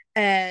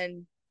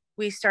 and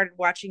we started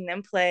watching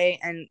them play.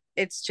 And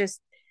it's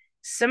just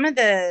some of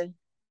the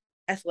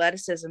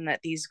athleticism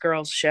that these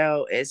girls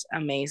show is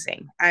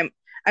amazing.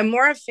 I'm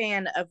more a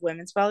fan of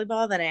women's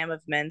volleyball than I am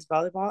of men's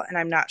volleyball, and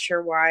I'm not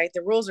sure why.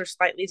 The rules are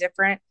slightly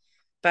different,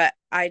 but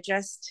I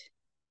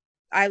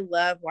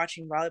love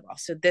watching volleyball.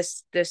 So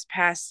this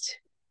past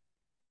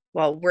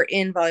well, we're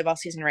in volleyball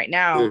season right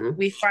now. Hmm.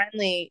 We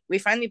finally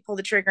pulled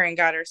the trigger and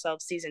got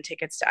ourselves season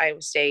tickets to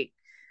Iowa State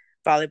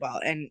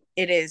volleyball, and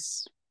it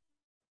is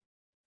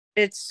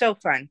it's so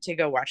fun to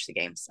go watch the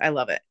games. I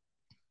love it.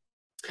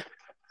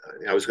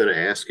 I was going to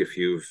ask if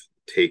you've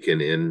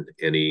taken in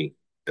any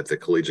at the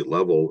collegiate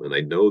level, and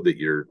I know that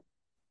you're,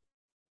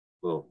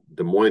 well,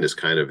 Des Moines is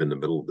kind of in the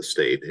middle of the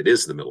state. It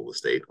is the middle of the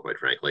state, quite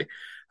frankly.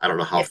 I don't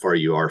know how Yeah. far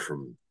you are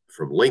from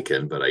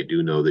Lincoln, but I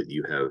do know that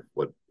you have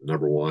what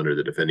number one or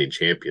the defending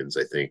champions,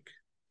 I think,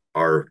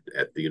 are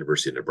at the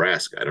University of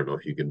Nebraska. I don't know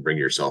if you can bring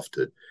yourself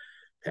to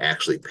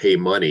actually pay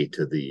money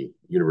to the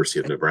University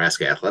of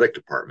Nebraska athletic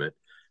department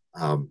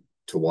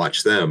to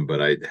watch them,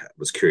 but I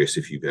was curious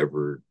if you've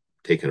ever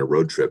taken a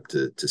road trip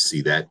to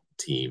see that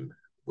team,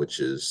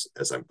 which is,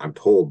 as I'm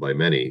told by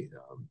many,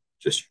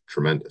 just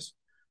tremendous.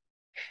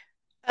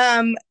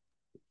 Um,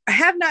 I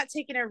have not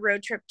taken a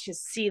road trip to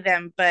see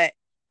them, but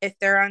if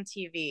they're on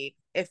TV,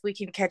 if we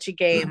can catch a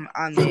game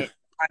on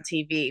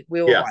TV,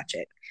 we will Yeah, watch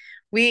it.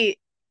 We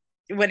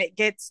When it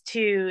gets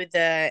to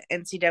the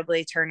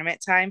NCAA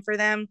tournament time for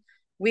them,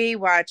 we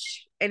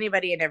watch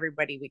anybody and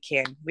everybody we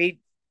can. We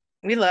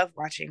love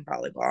watching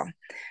volleyball.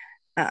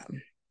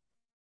 Um,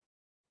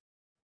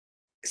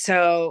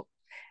 so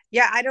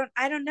yeah, I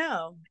don't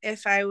know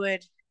if I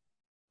would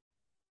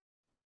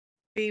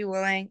be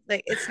willing.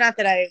 Like, it's not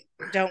that I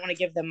don't want to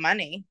give them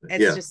money.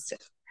 It's yeah, just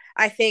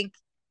I think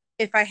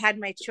if I had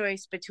my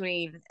choice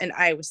between an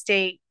Iowa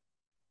State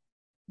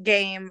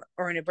game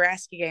or a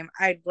Nebraska game,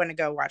 I'd want to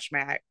go watch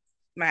my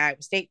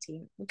Iowa State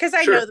team because I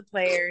know sure. the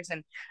players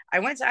and I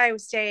went to Iowa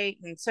State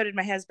and so did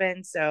my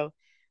husband. So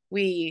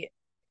we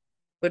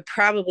would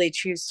probably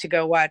choose to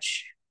go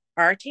watch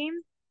our team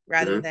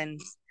rather Mm-hmm. than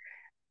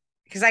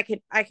because I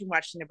can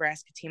watch the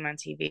Nebraska team on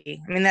TV.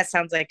 I mean, that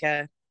sounds like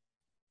a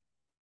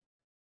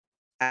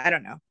I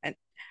don't know. And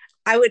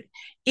I would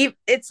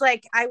it's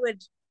like I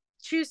would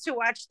choose to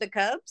watch the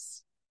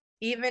Cubs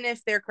even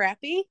if they're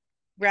crappy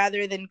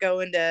rather than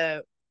going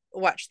to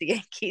watch the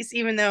Yankees,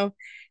 even though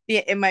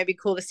it might be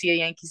cool to see a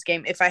Yankees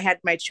game. If I had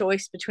my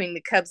choice between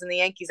the Cubs and the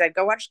Yankees, I'd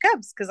go watch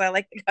Cubs because I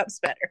like the Cubs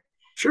better.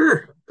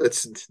 Sure,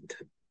 that's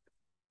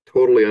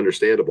totally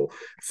understandable.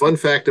 Fun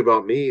fact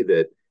about me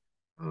that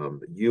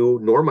you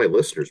nor my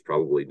listeners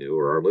probably knew,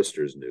 or our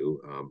listeners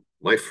knew,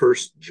 my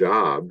first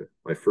job,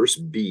 my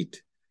first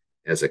beat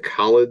as a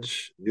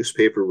college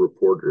newspaper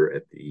reporter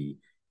at the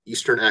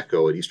Eastern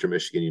Echo at Eastern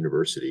Michigan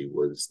University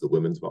was the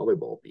women's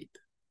volleyball beat.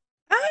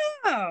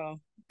 Oh,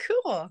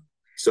 cool.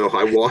 So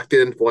I walked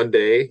in one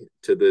day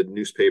to the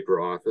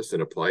newspaper office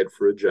and applied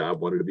for a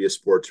job, wanted to be a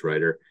sports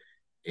writer.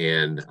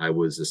 And I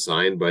was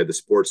assigned by the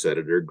sports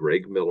editor,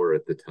 Greg Miller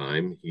at the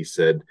time. He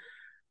said,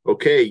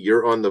 okay,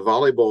 you're on the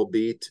volleyball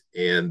beat,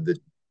 and the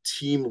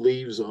team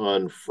leaves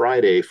on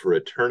Friday for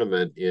a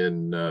tournament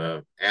in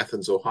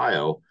Athens,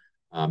 Ohio.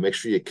 Make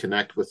sure you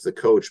connect with the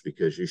coach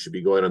because you should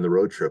be going on the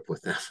road trip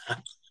with them.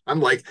 I'm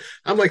like,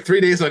 I'm like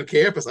 3 days on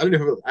campus. I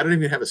don't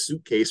even have a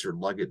suitcase or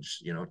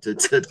luggage,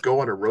 to go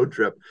on a road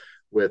trip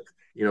with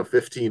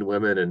 15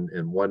 women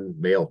and one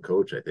male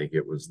coach. I think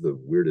it was the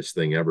weirdest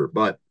thing ever.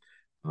 But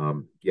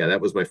yeah,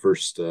 that was my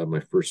first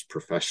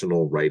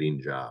professional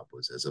writing job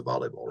was as a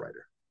volleyball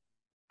writer.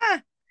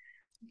 Ah,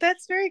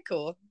 that's very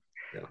cool.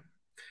 Yeah.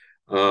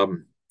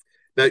 Um,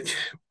 now,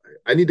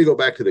 I need to go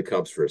back to the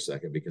Cubs for a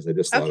second because I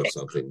just thought of Okay.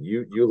 something.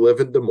 You live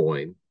in Des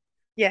Moines.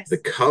 The Yes.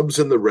 Cubs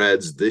and the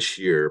Reds this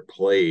year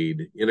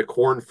played in a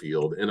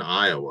cornfield in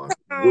Iowa.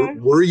 Oh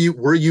Were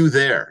you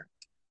there?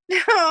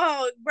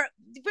 no,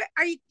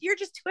 are you're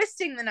just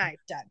twisting the knife,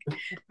 Doug.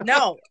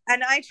 No,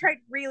 and I tried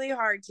really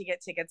hard to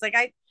get tickets.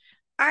 Like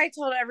I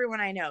told everyone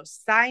I know,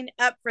 sign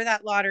up for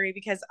that lottery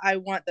because I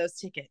want those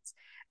tickets.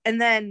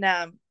 And then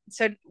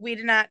so we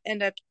did not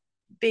end up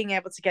being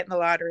able to get in the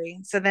lottery.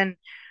 So then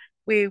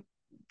we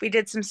we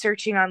did some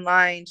searching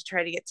online to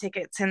try to get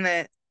tickets, and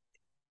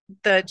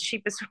the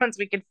cheapest ones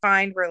we could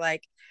find were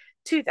like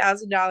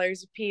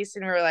 $2,000 a piece,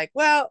 and we were like,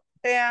 well,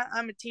 yeah,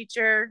 I'm a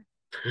teacher.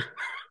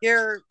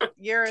 You're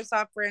a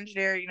software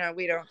engineer.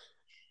 We don't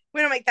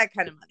make that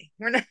kind of money.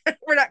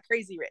 We're not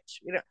crazy rich.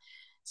 We don't.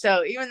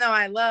 So even though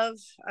I love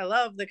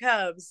the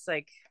Cubs,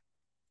 like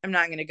I'm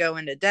not going to go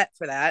into debt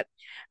for that.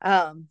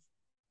 Um,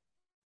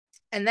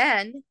 and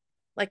then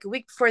like a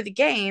week before the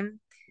game,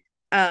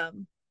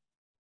 um,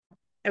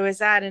 I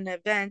was at an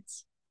event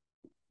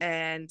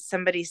and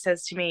somebody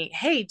says to me,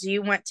 "Hey, to do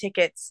you want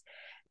tickets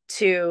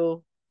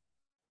to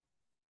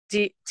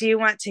the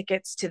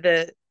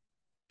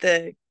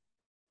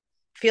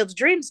Field of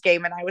Dreams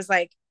game?" And I was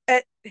like,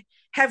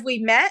 "Have we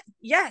met?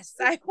 Yes,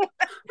 I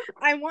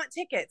want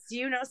tickets. Do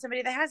you know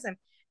somebody that has them?"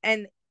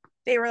 And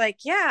they were like,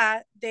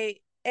 "Yeah,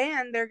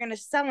 they're going to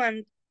sell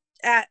them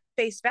at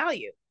face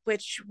value,"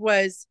 which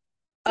was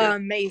Yeah.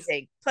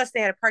 amazing. Plus,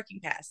 they had a parking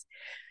pass.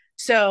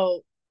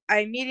 So I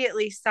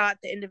immediately sought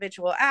the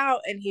individual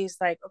out, and he's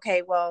like,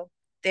 "Okay, well,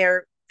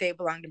 they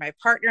belong to my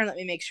partner. Let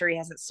me make sure he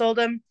hasn't sold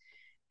them."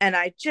 And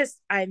I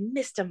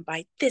missed him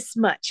by this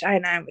much,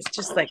 and I was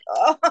just like,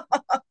 oh,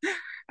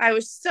 I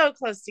was so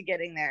close to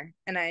getting there,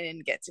 and I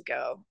didn't get to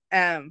go.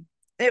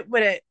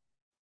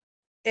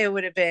 It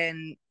would have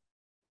been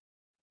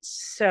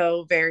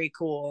so very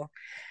cool,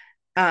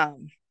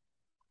 um,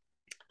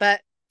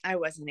 but I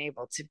wasn't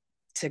able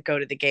to go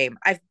to the game.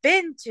 I've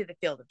been to the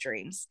Field of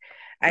Dreams.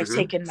 I've Mm-hmm.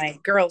 taken my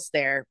girls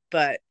there,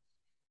 but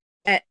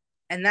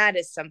and that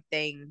is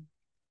something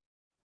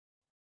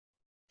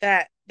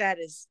that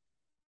is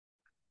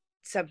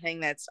something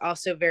that's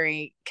also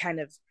very kind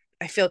of,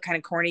 I feel kind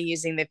of corny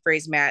using the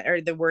phrase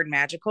or the word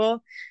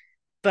magical,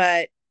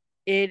 but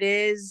it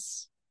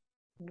is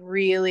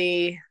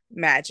really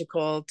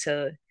magical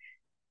to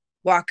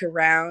walk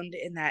around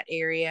in that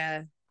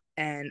area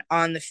and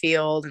on the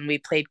field. And we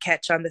played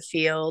catch on the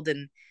field,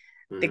 and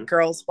the Mm-hmm.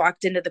 girls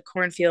walked into the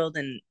cornfield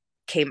and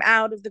came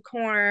out of the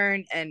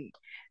corn. And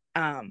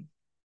um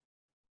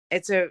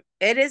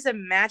it is a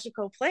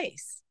magical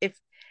place. If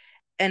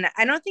And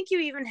I don't think you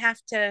even have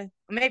to,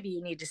 maybe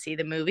you need to see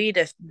the movie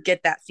to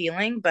get that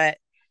feeling, but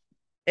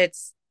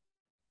it's,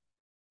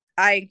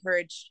 I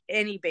encourage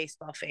any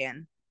baseball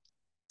fan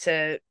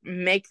to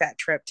make that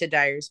trip to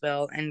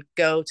Dyersville and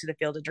go to the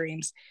Field of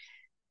Dreams,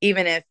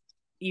 even if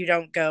you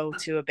don't go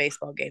to a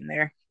baseball game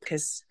there,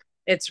 because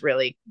it's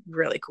really,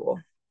 really cool.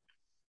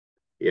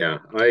 Yeah,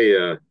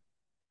 I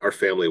our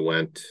family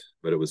went,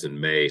 but it was in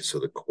May, so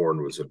the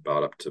corn was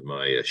about up to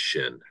my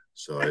shin.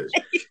 So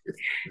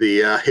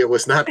it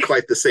was not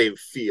quite the same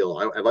feel.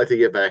 I'd like to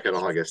get back in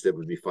August. It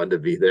would be fun to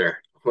be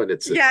there when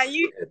it's You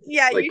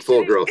like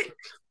full shouldn't. growth.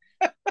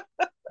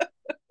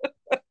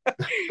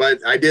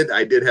 But I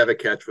did have a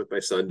catch with my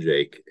son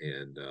Jake,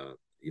 and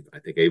I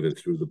think I even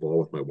threw the ball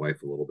with my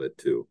wife a little bit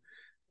too.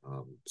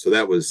 So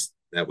that was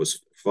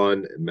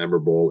fun and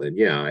memorable, and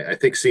yeah, I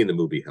think seeing the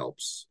movie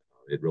helps.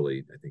 It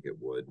really, I think it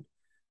would.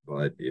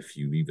 But if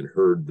you even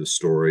heard the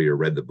story or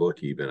read the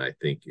book, even I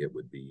think it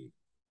would be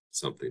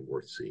something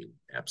worth seeing.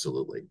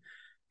 Absolutely.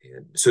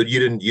 And so you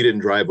didn't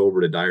drive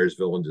over to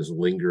Dyersville and just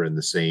linger in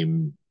the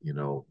same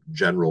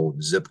general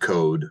zip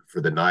code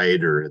for the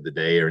night or the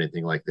day or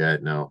anything like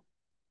that. No.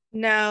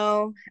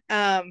 No,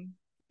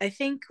 I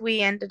think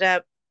we ended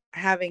up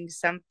having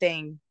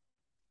something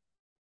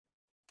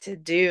to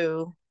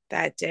do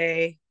that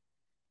day,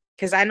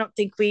 because I don't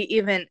think we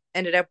even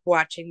ended up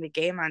watching the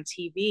game on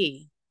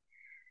TV.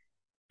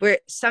 Where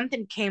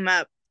something came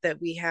up that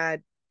we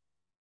had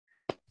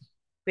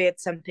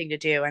something to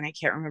do, and I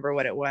can't remember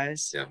what it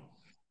was. Yeah.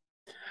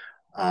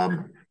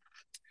 Um,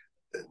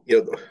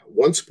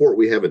 one sport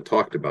we haven't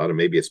talked about, and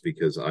maybe it's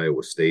because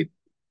Iowa State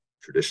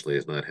traditionally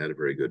has not had a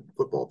very good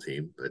football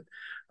team, but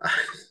uh,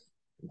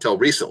 until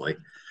recently.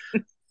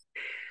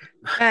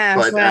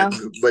 But uh, Well,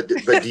 but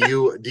do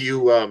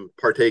you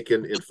partake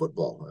in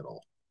football at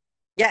all?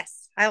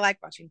 yes, I like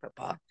watching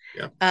football.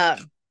 Yeah,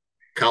 Um,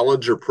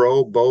 college or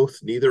pro, both,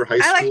 neither, high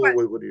I like school.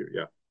 what What do you?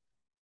 Yeah,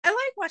 I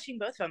like watching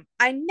both of them.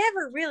 I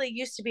never really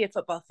used to be a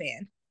football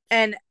fan.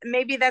 And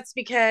maybe that's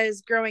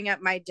because growing up,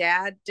 my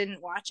dad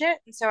didn't watch it.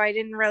 And so I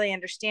didn't really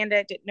understand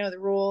it, didn't know the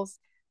rules.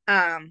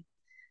 Um,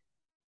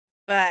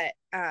 but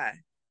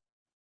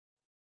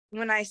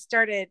when I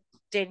started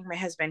dating my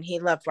husband, he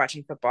loved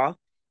watching football.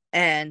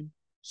 And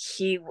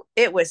if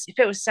it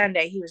was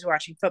Sunday, he was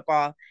watching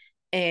football.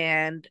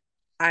 And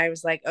I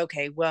was like,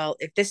 okay, well,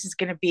 if this is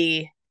going to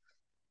be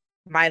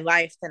my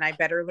life, then I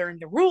better learn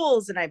the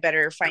rules and I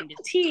better find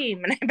a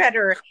team and I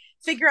better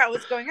figure out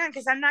what's going on,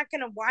 because I'm not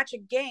going to watch a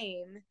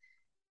game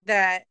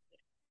that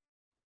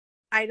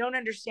I don't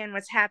understand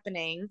what's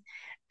happening.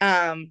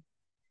 Um,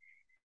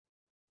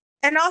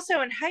 and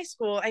also in high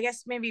school, I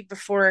guess maybe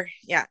before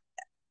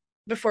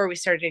we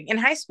started in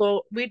high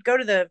school, we'd go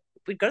to the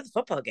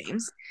football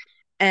games,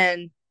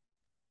 and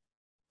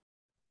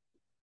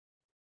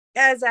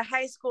as a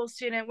high school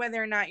student,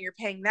 whether or not you're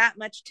paying that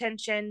much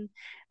attention,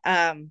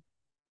 um,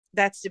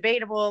 that's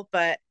debatable.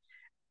 But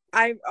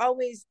I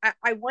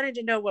wanted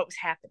to know what was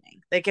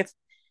happening. Like, if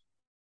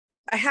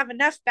I have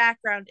enough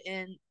background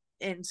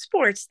in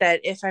sports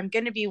that if I'm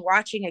going to be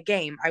watching a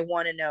game, I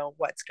want to know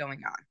what's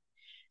going on.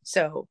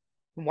 So,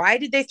 why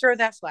did they throw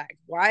that flag?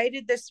 Why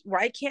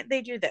can't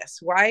they do this?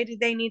 Why do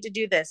they need to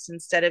do this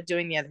instead of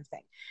doing the other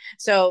thing?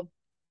 So,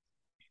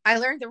 I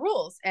learned the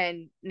rules,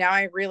 and now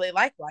I really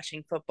like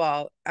watching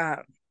football.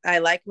 I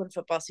like when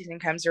football season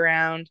comes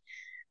around,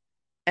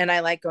 and I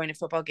like going to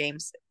football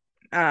games.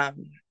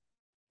 Um,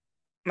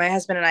 my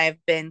husband and I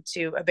have been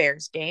to a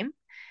Bears game,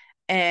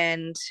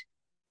 and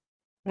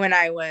when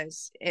I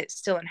was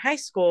still in high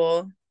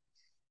school,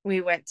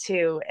 we went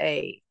to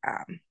an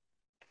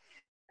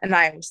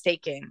Iowa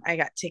State game. I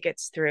got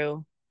tickets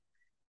through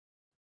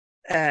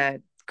a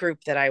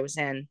group that I was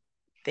in.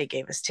 They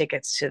gave us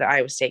tickets to the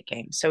Iowa State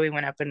game, so we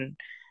went up and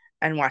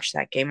watched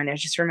that game. And I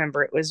just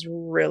remember it was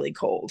really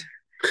cold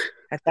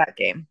at that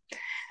game.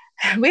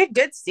 We had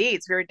good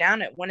seats. We were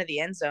down at one of the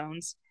end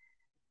zones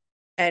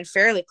and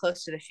fairly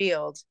close to the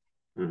field.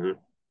 mm-hmm.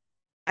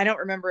 I don't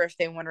remember if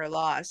they won or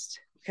lost,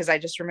 because I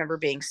just remember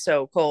being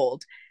so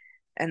cold.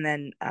 And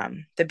then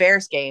the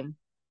Bears game,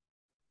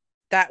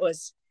 that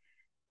was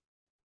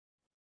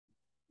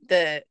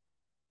the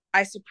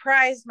I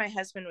surprised my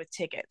husband with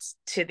tickets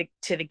to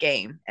the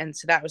game, and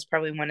so that was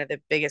probably one of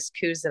the biggest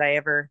coups that I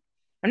ever.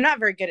 I'm not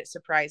very good at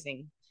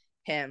surprising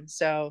him,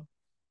 so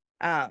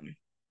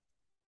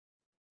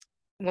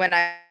when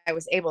I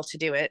was able to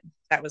do it,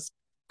 that was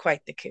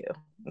quite the coup.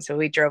 So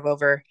we drove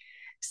over,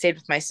 stayed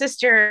with my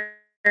sister,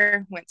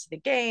 went to the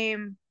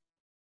game,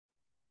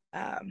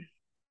 um,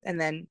 and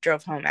then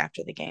drove home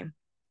after the game.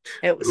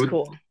 It was Who do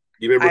cool.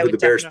 you remember I who would the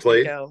Bears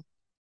definitely played? go.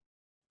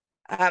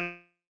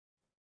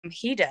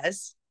 He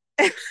does.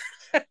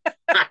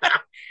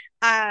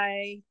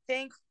 I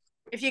think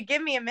if you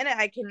give me a minute,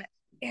 I can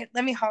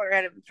let me holler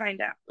at him and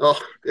find out. Oh,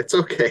 it's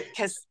okay.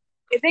 Because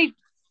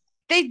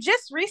they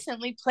just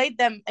recently played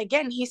them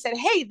again. He said,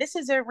 "Hey, this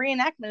is a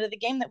reenactment of the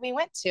game that we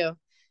went to."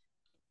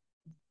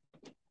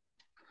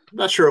 I'm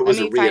not sure it Let was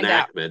a me find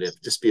out. reenactment.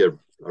 It'd just be a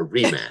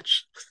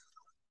rematch.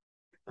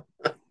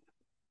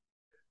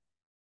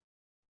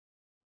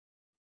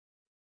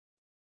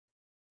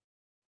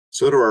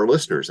 So to our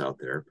listeners out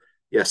there,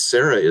 yes,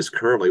 Sarah is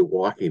currently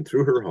walking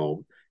through her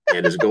home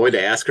and is going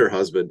to ask her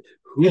husband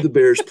who the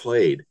Bears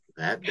played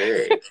that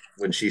day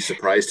when she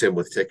surprised him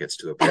with tickets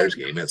to a Bears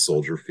game at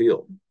Soldier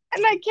Field.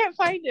 And I can't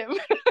find him.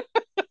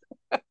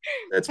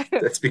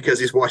 That's because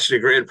he's watching a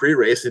Grand Prix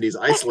race and he's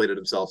isolated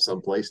himself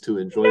someplace to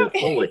enjoy it No,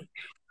 fully.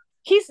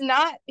 he's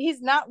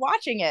not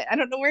watching it. I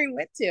don't know where he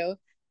went to.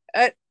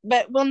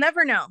 But we'll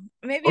never know.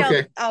 Maybe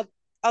Okay.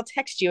 I'll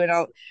text you and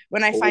I'll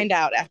when I Well, find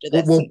out after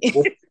we'll,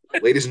 this.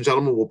 ladies and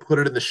gentlemen, we'll put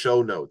it in the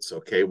show notes.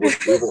 Okay, we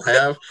will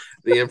have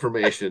the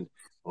information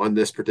on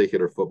this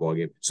particular football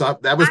game. So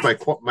that was I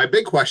my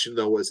big question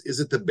though was, is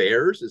it the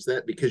Bears? Is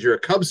that because you're a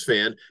Cubs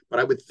fan? But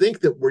I would think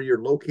that where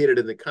you're located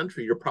in the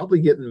country, you're probably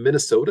getting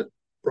Minnesota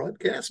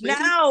broadcast, maybe.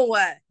 no,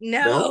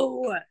 No,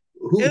 no,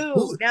 who ooh,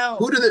 who no.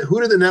 who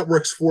do the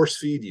networks force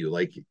feed you?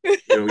 Like,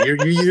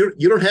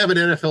 you don't have an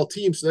NFL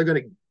team, so they're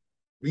going to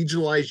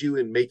regionalize you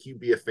and make you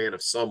be a fan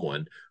of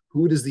someone.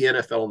 Who does the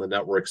NFL and the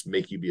networks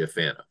make you be a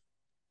fan of?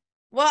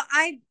 Well,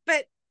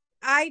 but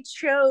I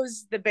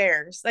chose the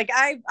Bears. Like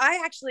I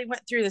actually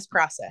went through this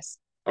process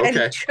and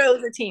Okay,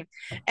 chose a team.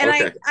 And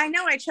okay. I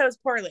know I chose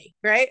poorly,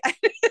 right?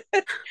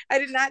 I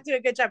did not do a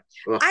good job.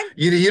 Well, I'm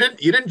you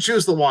didn't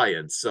choose the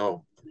Lions,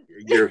 so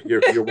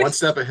you're one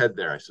step ahead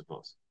there, I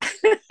suppose.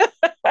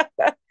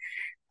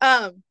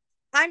 um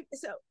I'm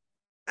so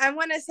I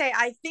want to say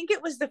I think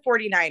it was the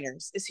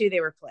 49ers is who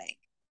they were playing.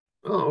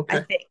 Oh, I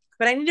okay. think,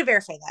 but I need to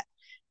verify that.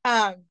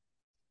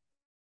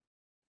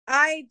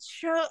 I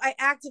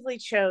actively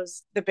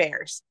chose the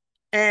Bears.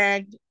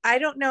 And I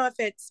don't know if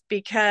it's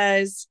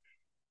because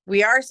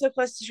we are so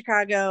close to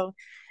Chicago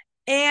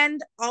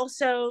and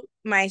also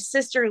my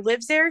sister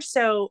lives there,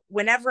 so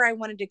whenever I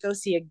wanted to go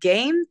see a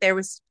game, there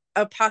was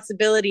a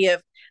possibility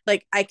of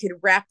like I could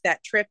wrap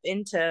that trip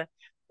into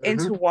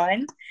Uh-huh.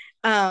 one.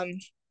 Um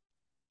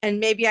and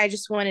maybe I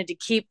just wanted to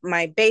keep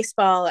my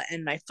baseball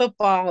and my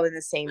football in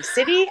the same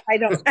city. I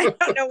don't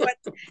know what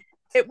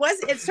it was.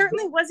 It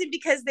certainly wasn't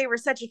because they were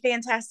such a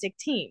fantastic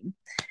team.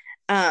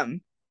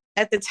 Um,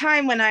 at the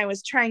time when I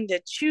was trying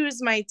to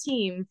choose my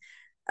team,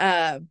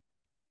 uh,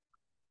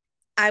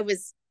 I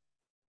was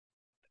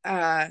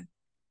uh,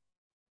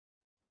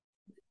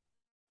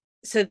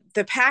 so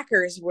the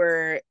Packers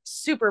were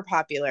super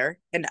popular,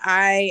 and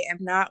I am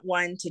not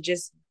one to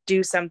just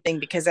do something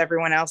because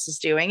everyone else is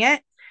doing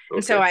it.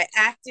 And so Okay.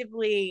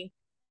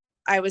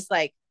 I was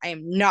like, I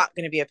am not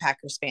going to be a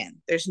Packers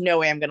fan. There's no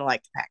way I'm going to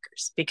like the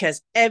Packers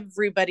because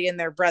everybody and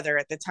their brother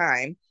at the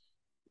time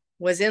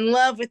was in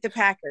love with the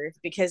Packers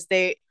because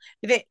they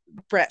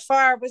Brett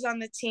Favre was on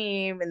the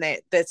team and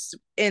that's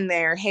in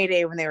their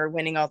heyday when they were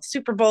winning all the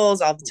Super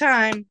Bowls all the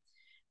time.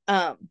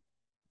 Um,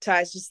 so I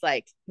was just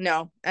like,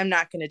 no, I'm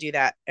not going to do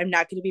that. I'm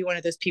not going to be one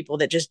of those people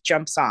that just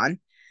jumps on.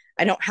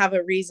 I don't have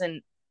a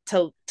reason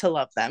to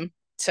love them,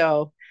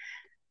 so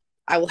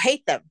I will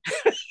hate them.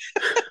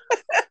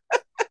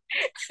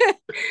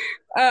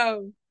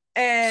 um,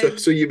 So and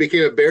so you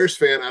became a Bears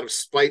fan out of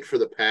spite for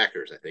the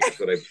Packers, I think is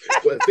what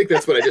I think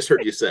that's what I just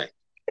heard you say.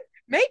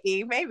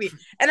 maybe,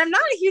 and I'm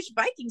not a huge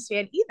Vikings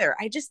fan either.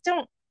 I just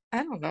don't.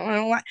 I don't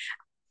know.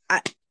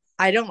 I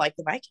I don't like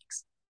the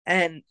Vikings,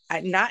 and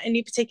not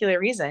any particular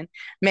reason.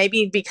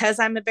 Maybe because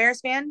I'm a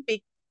Bears fan.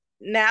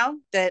 Now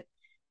that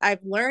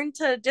I've learned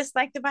to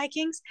dislike the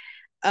Vikings,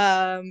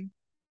 um,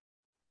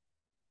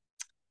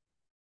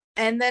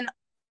 and then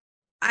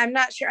I'm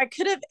not sure. I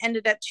could have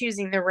ended up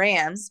choosing the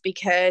Rams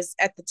because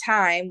at the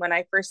time when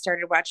I first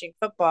started watching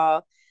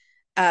football,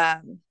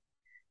 um,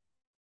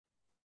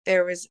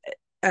 there was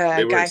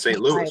They a were in guy from St.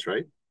 Iowa. Louis,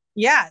 right?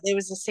 Yeah, there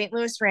was the St.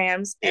 Louis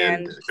Rams,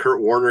 And and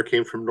Kurt Warner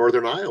came from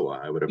Northern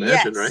Iowa, I would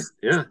imagine, right? yes,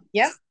 Yeah.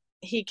 yep,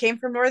 he came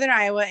from Northern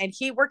Iowa, and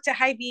he worked at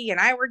Hy-Vee, and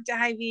I worked at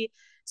Hy-Vee,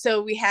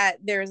 so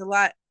there was a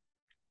lot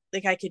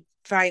like I could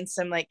find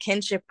some like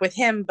kinship with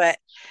him, but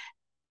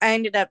I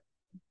ended up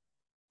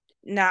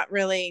not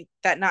really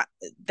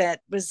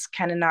that was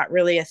kind of not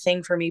really a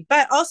thing for me.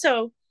 But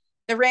also,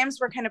 the Rams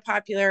were kind of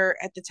popular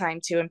at the time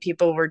too, and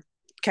people were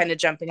kind of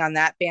jumping on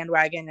that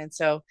bandwagon, and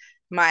so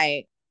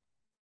my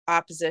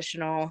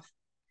oppositional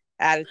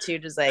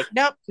attitude was like,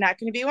 nope, not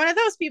going to be one of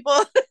those people.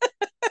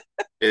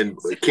 And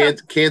So,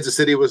 Kansas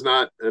City was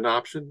not an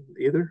option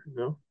either.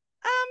 No.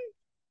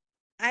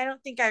 I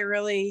don't think I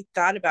really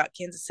thought about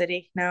Kansas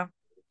City. No.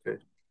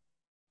 Okay.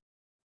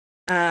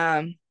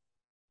 Um,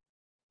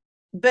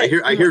 I But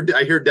hear I hear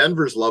I hear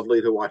Denver's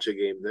lovely to watch a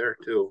game there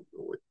too.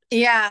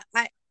 yeah,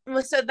 I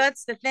well, so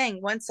that's the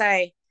thing. Once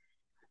I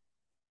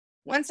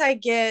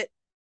get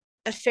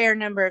a fair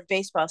number of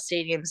baseball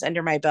stadiums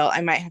under my belt,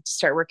 I might have to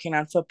start working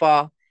on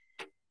football.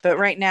 But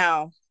right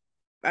now,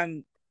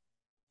 um,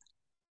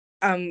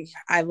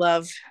 I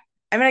love.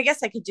 I mean, I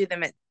guess I could do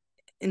them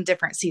in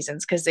different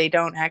seasons because they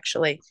don't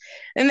actually,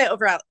 and they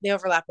overlap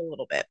a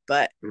little bit.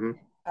 But Mhm.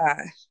 uh,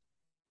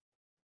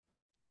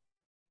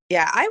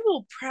 yeah,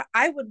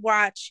 I would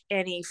watch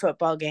any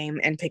football game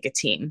and pick a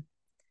team.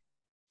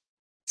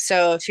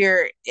 So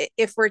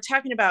if we're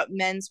talking about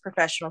men's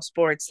professional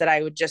sports that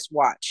I would just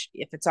watch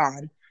if it's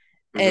on,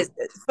 is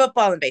Mhm.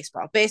 football and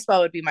baseball.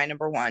 Baseball would be my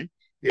number one,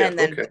 Yeah. and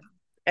then Okay.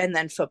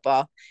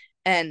 football,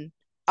 and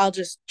I'll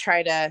just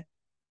try to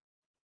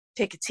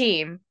pick a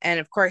team. And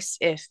of course,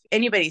 if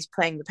anybody's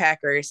playing the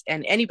Packers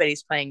and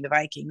anybody's playing the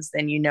Vikings,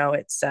 then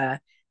it's the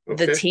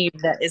Okay. team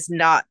that is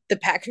not the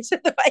Packers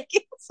and the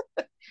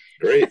Vikings.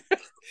 Great.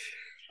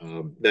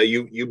 Now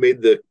you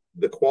made the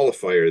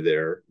qualifier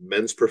there,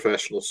 men's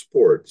professional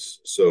sports.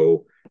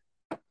 So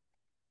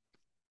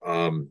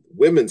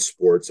women's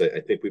sports, I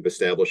think we've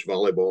established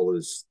volleyball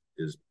is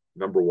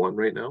number one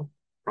right now,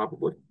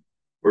 probably.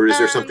 Or is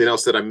there Um, something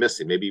else that I'm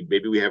missing? Maybe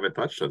we haven't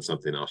touched on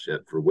something else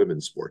yet for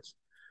women's sports.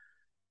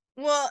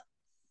 well,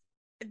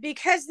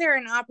 because they're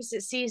in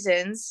opposite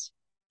seasons,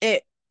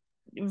 it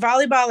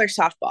volleyball or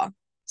softball.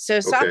 So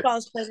Okay. softball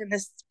is played in the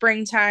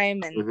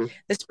springtime and Hmm.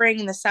 the spring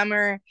and the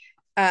summer,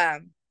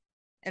 um,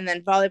 and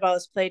then volleyball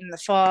is played in the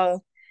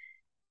fall.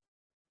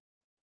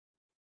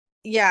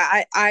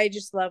 Yeah, I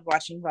just love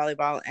watching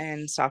volleyball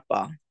and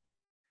softball.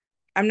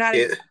 I'm not a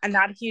Yeah. I'm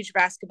not a huge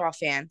basketball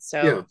fan,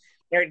 Yeah. so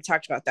we already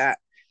talked about that.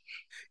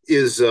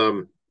 Is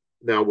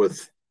now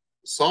with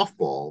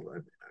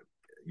softball,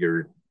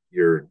 your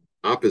your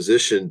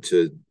opposition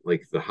to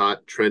like the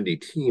hot trendy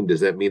team,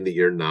 does that mean that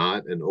you're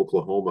not an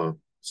Oklahoma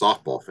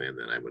softball fan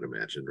then? I would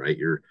imagine, right?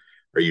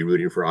 Are you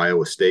rooting for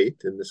Iowa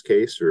State in this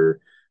case,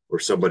 or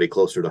somebody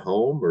closer to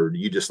home, or do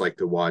you just like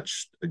to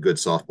watch a good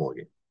softball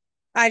game?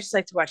 I just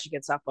like to watch a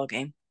good softball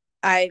game.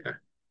 I Okay.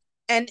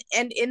 and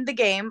in the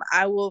game,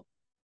 I'll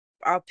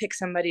pick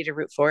somebody to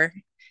root for.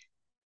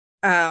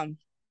 Um,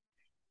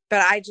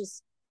 but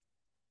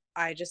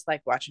I just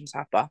like watching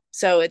softball.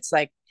 So it's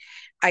like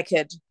I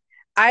could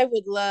I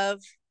would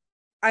love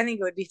I think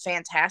it would be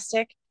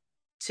fantastic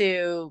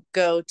to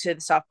go to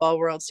the softball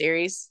World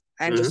Series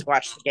and just Mm-hmm.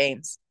 watch the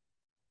games.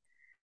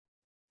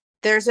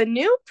 There's a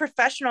new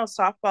professional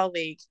softball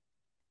league,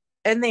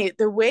 and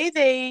the way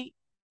they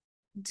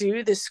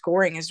do the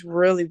scoring is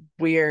really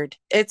weird.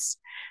 It's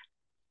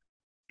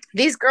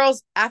these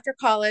girls after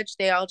college,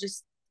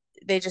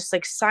 they just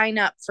like sign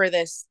up for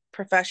this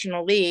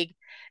professional league,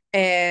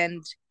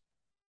 and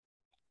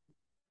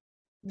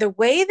the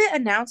way the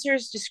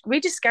announcers just we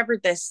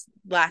discovered this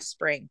last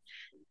spring,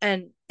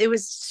 and it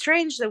was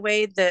strange the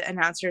way the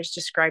announcers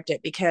described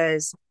it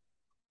because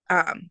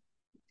um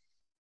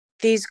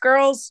these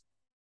girls,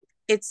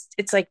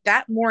 it's like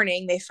that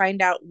morning they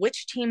find out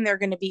which team they're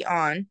going to be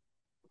on,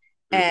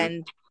 Mm-hmm.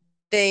 and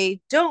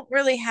they don't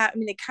really have, I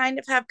mean, they kind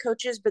of have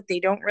coaches, but they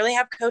don't really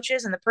have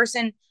coaches, and the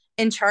person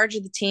in charge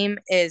of the team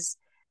is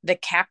the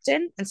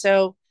captain. And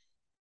so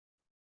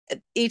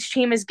each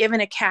team is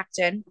given a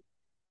captain,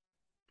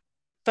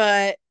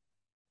 but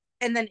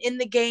and then in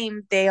the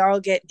game they all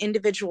get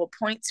individual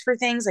points for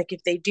things, like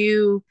if they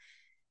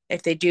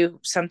do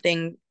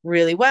something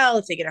really well,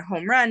 if they get a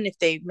home run, if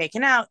they make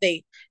an out,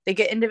 they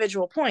get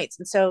individual points.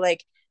 And so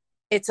like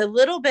it's a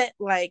little bit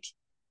like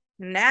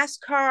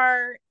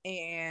NASCAR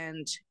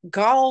and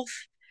golf,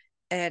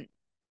 and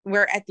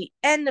where at the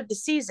end of the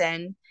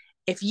season,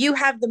 if you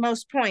have the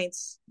most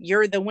points,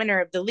 you're the winner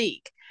of the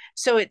league.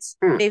 So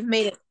Hmm. they've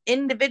made it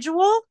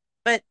individual,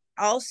 but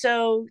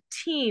also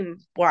team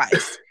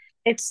wise.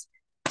 It's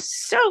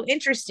so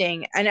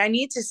interesting, and I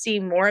need to see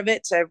more of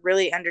it to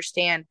really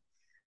understand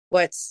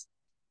what's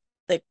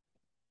like.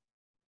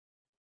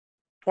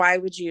 Why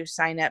would you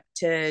sign up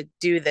to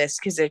do this?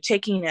 Because they're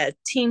taking a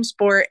team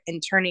sport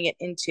and turning it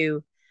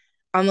into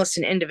almost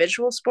an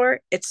individual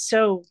sport. It's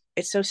so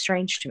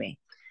strange to me.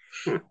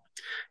 Hmm.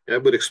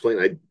 That would explain.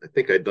 I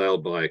think I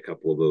dialed by a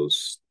couple of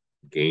those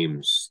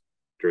games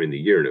during the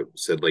year, and it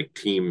said like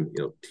Team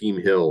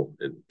Hill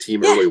and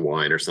Team Yeah,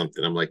 Earleywine or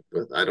something. I'm like,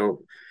 but I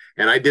don't,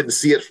 and I didn't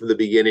see it from the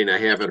beginning. I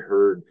haven't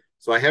heard,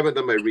 so I haven't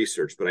done my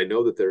research, but I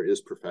know that there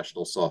is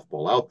professional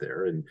softball out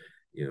there, and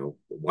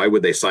why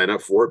would they sign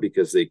up for it?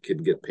 Because they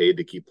can get paid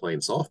to keep playing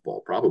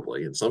softball.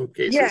 Probably in some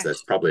cases, yeah,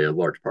 that's probably a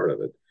large part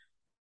of it.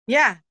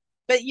 yeah.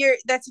 But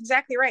that's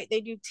exactly right.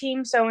 They do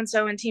team so and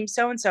so and team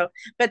so and so,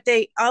 but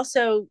they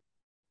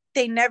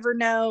never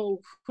know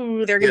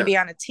who they're going to Yeah, be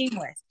on a team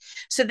with.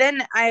 So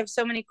then I have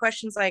so many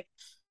questions like,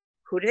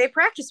 who do they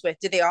practice with?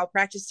 Do they all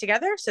practice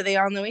together so they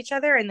all know each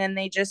other, and then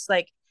they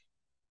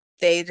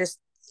just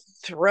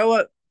throw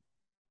a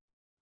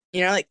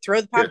like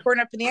throw the yeah, popcorn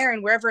up in the air,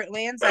 and wherever it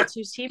lands, that's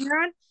whose team you're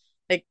on.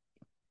 Like,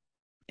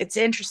 it's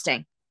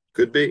interesting.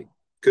 could be,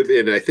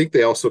 and I think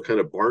they also kind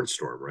of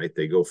barnstorm, right?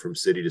 They go from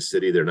city to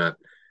city. They're not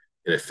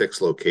in a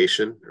fixed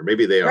location, or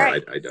maybe they are.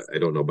 Right. I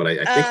don't know, but I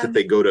think that Um,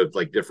 they go to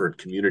like different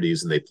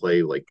communities and they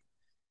play like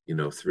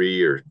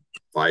 3 or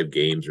 5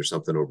 games or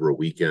something over a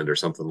weekend or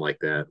something like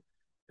that.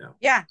 Yeah.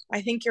 yeah,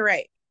 I think you're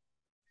right.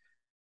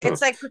 Huh.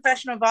 It's like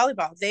professional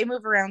volleyball. They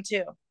move around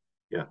too.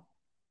 Yeah.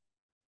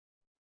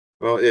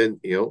 Well, and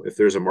if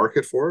there's a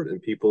market for it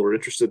and people are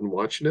interested in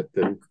watching it,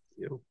 then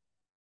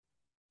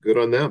good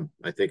on them.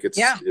 I think it's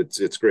Yeah. it's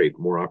it's great.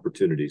 More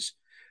opportunities.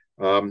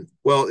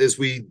 Well, as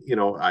we,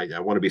 I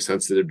want to be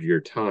sensitive to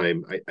your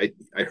time.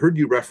 I heard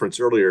you reference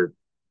earlier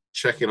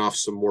checking off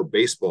some more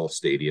baseball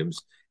stadiums.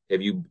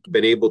 Have you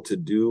been able to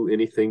do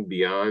anything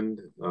beyond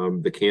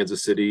the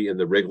Kansas City and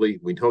the Wrigley?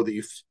 We know that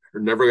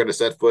you're never going to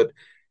set foot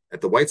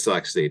at the White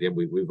Sox stadium.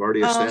 We've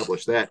already Oh,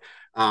 established that.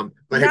 But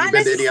have you not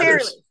been to any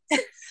necessarily.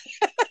 others?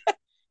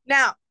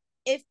 Now,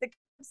 if the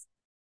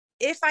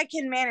if I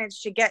can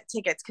manage to get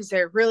tickets, because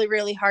they're really,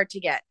 really hard to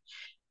get,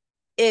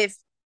 if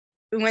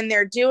when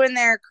they're doing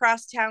their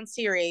crosstown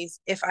series,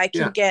 if I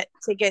can Yeah. get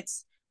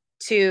tickets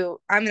to,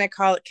 I'm going to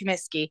call it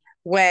Comiskey,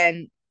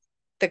 when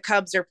the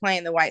Cubs are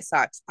playing the White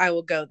Sox, I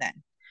will go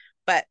then.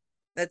 But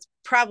that's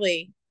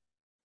probably,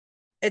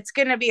 it's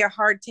going to be a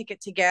hard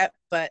ticket to get,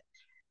 but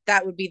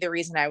that would be the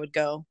reason I would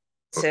go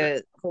Okay.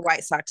 to the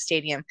White Sox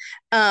Stadium.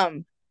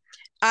 Um,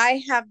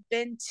 I have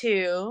been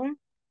to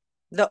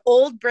the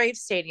old Brave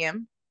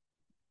Stadium.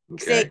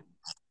 Okay.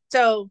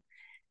 So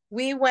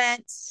we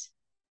went,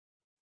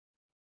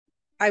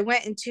 I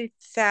went in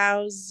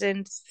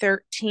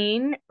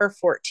 2013 or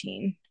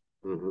 14.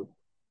 Mm-hmm.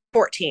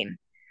 14.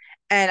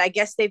 And I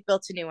guess they've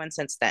built a new one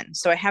since then.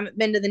 So I haven't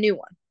been to the new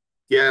one.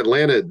 Yeah,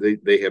 Atlanta,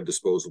 they have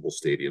disposable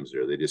stadiums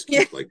there. They just Yeah,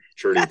 keep like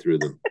churning through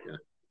them. Yeah.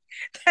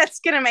 that's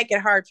going to make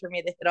it hard for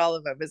me to hit all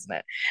of them, isn't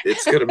it?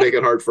 It's going to make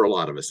it hard for a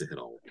lot of us to hit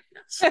all of them.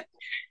 Yes.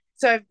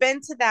 So I've been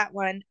to that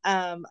one.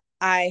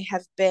 I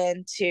have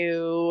been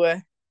to,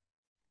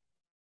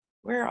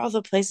 where are all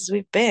the places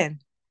we've been?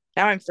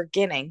 Now I'm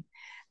forgetting.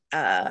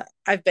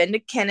 I've been to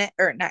Kennett,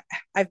 or not,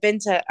 I've been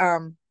to,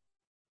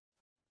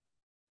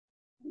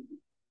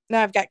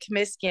 now I've got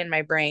Comiskey in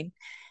my brain.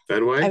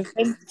 Fenway? I've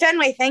been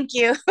Fenway, thank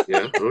you.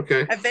 Yeah.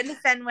 Okay. I've been to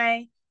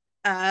Fenway.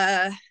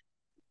 Uh,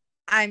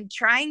 I'm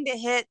trying to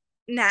hit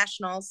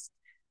nationals.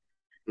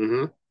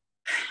 Mm-hmm.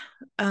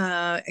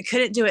 I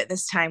couldn't do it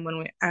this time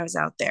when I was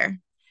out there.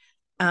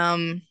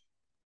 Um,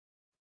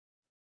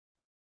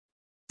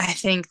 I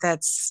think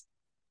that's,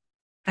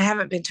 I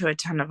haven't been to a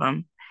ton of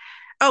them.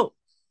 Oh,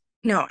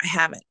 no, I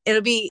haven't.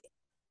 It'll be,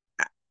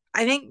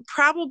 I think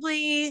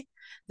probably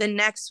the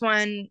next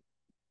one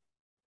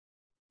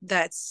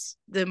that's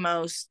the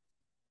most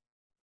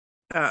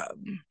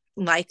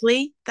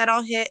likely that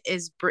I'll hit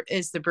is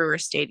the Brewer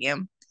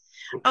Stadium.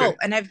 Okay. Oh,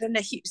 and I've been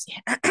to Houston.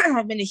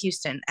 I've been to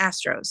Houston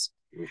Astros.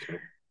 Okay.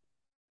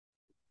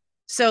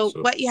 So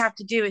So what you have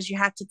to do is you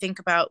have to think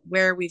about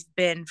where we've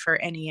been for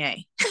NEA.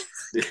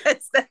 yeah,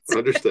 That's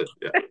understood.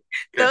 Yeah. Okay.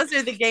 those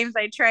are the games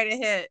I try to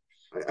hit.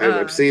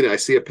 I've I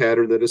see a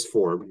pattern that is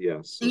formed.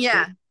 Yes. Okay.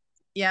 Yeah,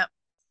 yep.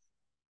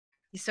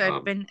 So I've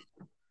Um, been,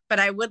 but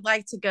I would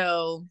like to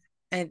go.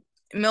 And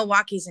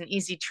Milwaukee's an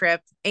easy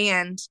trip,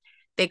 and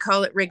they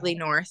call it Wrigley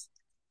North.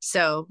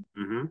 So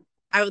mhm.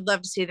 I would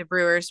love to see the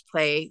Brewers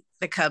play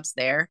the Cubs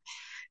there.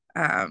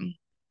 Um,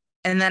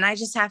 and then I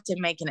just have to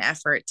make an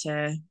effort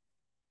to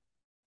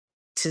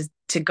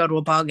go to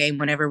a ball game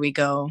whenever we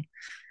go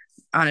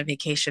on a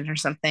vacation or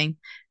something.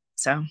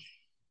 So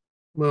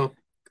Well,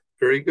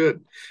 very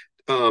good.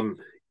 Um,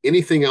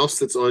 Anything else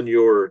that's on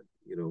your,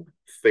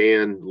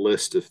 fan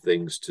list of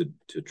things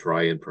to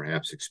try and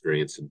perhaps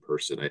experience in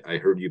person? I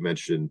heard you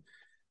mention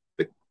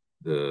the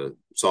the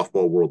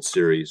softball World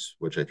Series,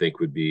 which I think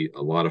would be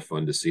a lot of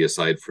fun to see,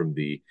 aside from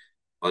the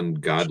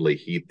ungodly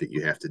heat that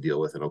you have to deal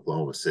with in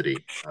Oklahoma City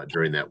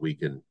during that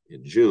week in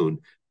June.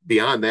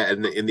 Beyond that,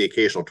 and in the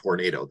occasional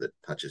tornado that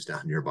touches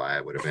down nearby,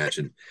 I would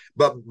imagine.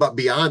 But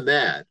beyond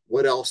that,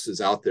 what else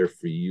is out there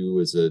for you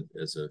as a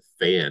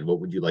fan? What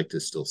would you like to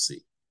still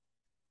see?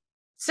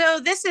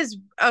 so this is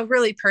a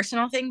really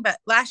personal thing, but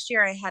last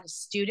year I had a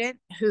student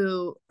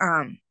who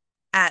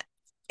at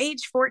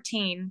age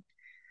 14,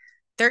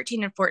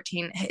 13 and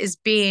 14 is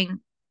being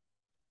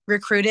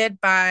recruited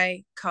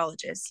by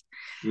colleges.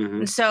 And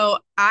Mm-hmm. so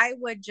I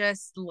would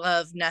just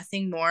love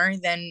nothing more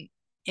than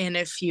in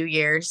a few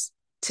years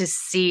to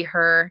see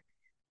her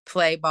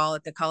play ball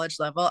at the college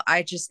level.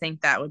 I just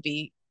think that would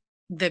be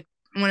the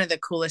one of the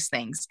coolest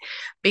things,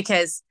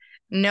 because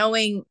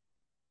knowing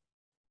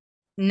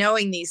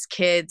knowing these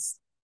kids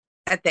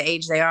at the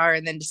age they are,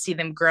 and then to see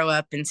them grow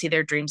up and see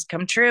their dreams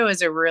come true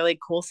is a really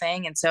cool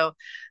thing. And so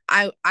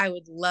I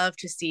would love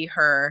to see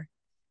her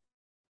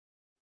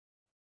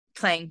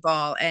playing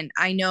ball. And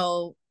I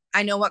know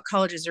what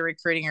colleges are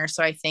recruiting her,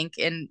 so I think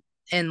in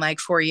like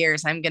 4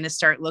 years I'm going to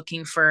start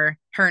looking for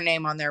her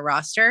name on their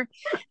roster.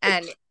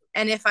 And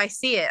if I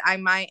see it, I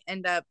might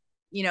end up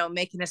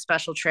making a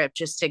special trip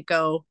just to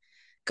go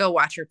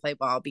watch her play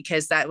ball,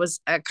 because that was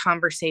a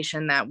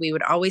conversation that we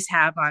would always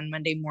have on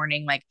Monday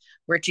morning, like,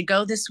 where'd you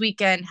go this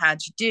weekend,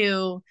 how'd you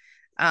do,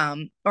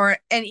 or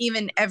and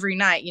even every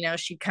night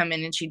she'd come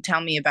in and she'd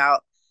tell me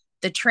about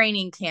the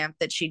training camp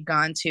that she'd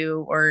gone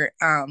to, or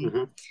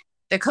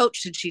the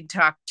coach that she'd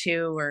talked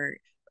to,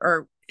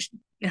 or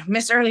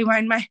Miss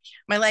Earleywine, my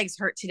legs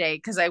hurt today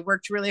because I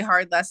worked really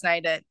hard last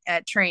night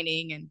at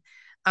training.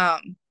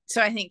 And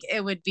so I think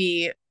it'd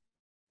be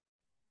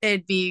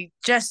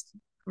just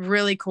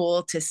really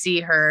cool to see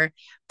her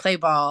play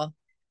ball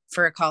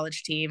for a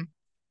college team.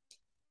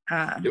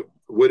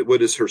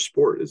 What is her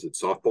sport? Is it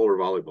softball or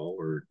volleyball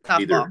or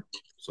softball. Either?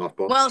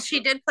 Softball. Well,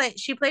 she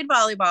played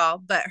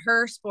volleyball, but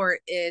her sport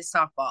is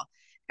softball.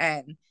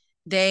 And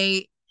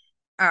they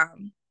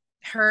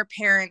her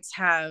parents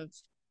have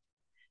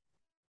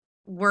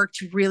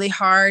worked really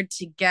hard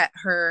to get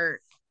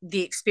her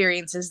the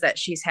experiences that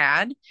she's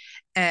had,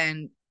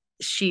 and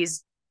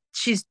she's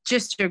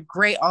just a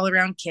great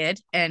all-around kid,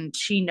 and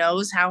she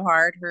knows how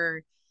hard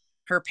her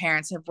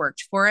parents have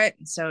worked for it.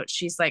 And so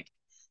she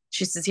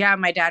says, yeah,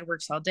 my dad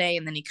works all day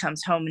and then he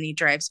comes home and he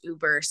drives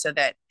Uber so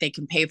that they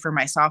can pay for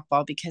my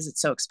softball because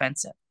it's so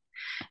expensive.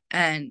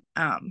 And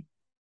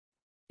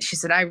she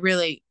said, I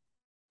really,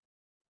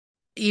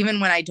 even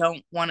when I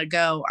don't want to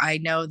go, I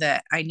know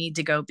that I need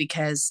to go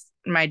because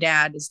my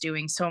dad is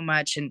doing so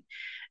much,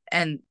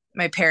 and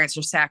my parents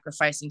are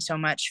sacrificing so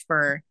much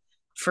for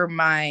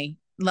my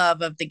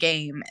love of the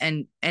game.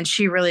 And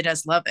she really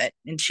does love it.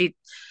 And she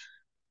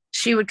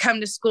would come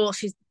to school.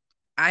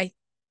 I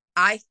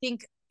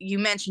think you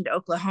mentioned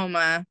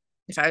Oklahoma.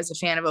 If I was a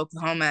fan of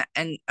Oklahoma,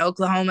 and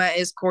Oklahoma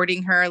is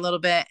courting her a little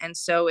bit, and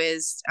so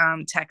is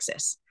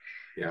Texas.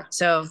 Yeah.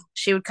 So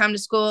she would come to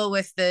school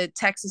with the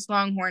Texas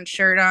Longhorn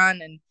shirt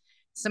on, and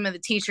some of the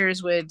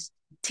teachers would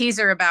tease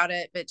her about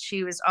it, but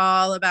she was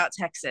all about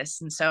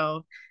Texas. And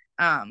so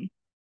I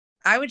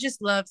would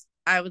love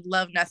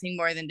nothing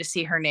more than to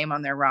see her name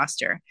on their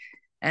roster.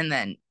 And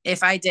then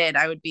if I did,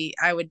 I would be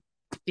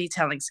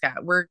telling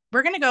Scott, we're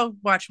going to go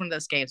watch one of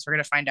those games. We're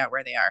going to find out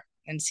where they are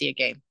and see a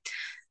game.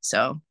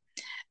 So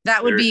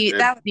that would be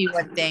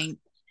one thing.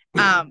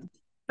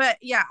 But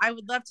yeah, I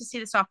would love to see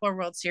the softball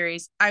World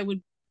Series. I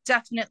would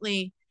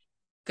definitely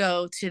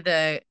go to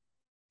the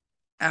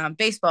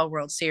baseball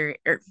World Series,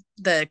 or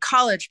the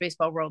college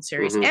baseball World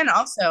Series. And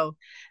also,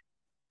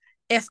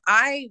 if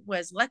I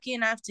was lucky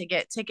enough to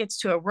get tickets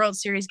to a World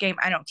Series game,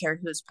 I don't care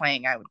who's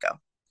playing, I would go.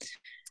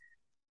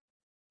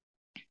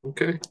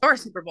 Okay. Or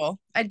Super Bowl.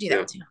 I'd do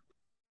that too.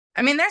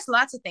 I mean, there's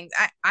lots of things.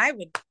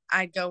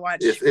 I'd go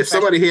watch. If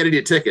somebody handed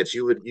you tickets,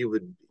 you would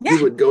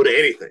go to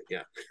anything.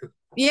 Yeah.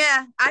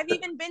 Yeah. I've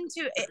even been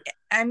to,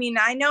 I mean,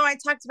 I know I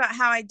talked about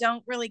how I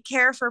don't really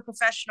care for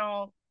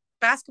professional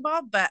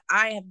basketball, but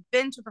I have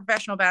been to a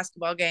professional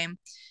basketball game.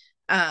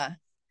 I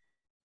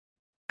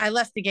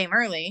left the game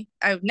early.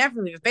 I would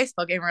never leave a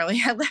baseball game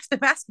early. I left the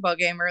basketball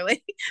game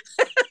early.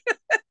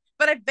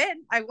 But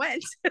I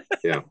went.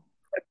 Yeah.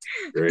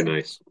 Very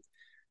nice.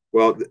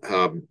 Well,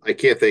 I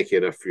can't thank you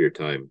enough for your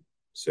time,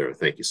 Sarah.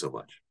 Thank you so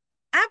much.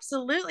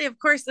 Absolutely. Of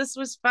course, this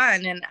was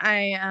fun. And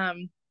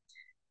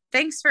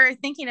thanks for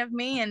thinking of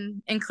me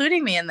and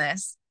including me in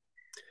this.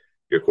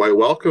 You're quite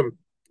welcome.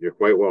 You're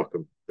quite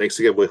welcome. Thanks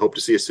again. We hope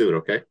to see you soon,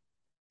 okay?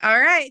 All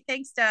right.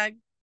 Thanks, Doug.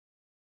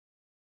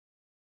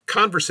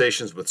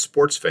 Conversations with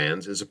Sports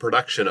Fans is a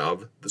production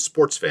of the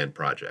Sports Fan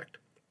Project.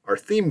 Our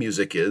theme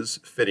music is,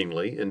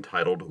 fittingly,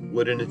 entitled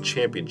Wooden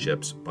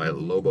Championships by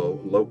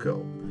Lobo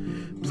Loco.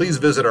 Please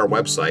visit our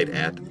website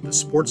at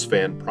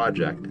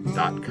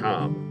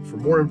thesportsfanproject.com for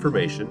more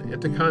information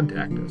and to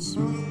contact us.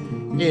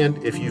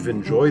 And if you've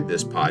enjoyed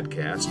this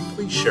podcast,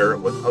 please share it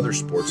with other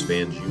sports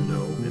fans you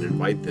know and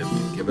invite them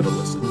to give it a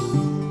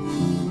listen.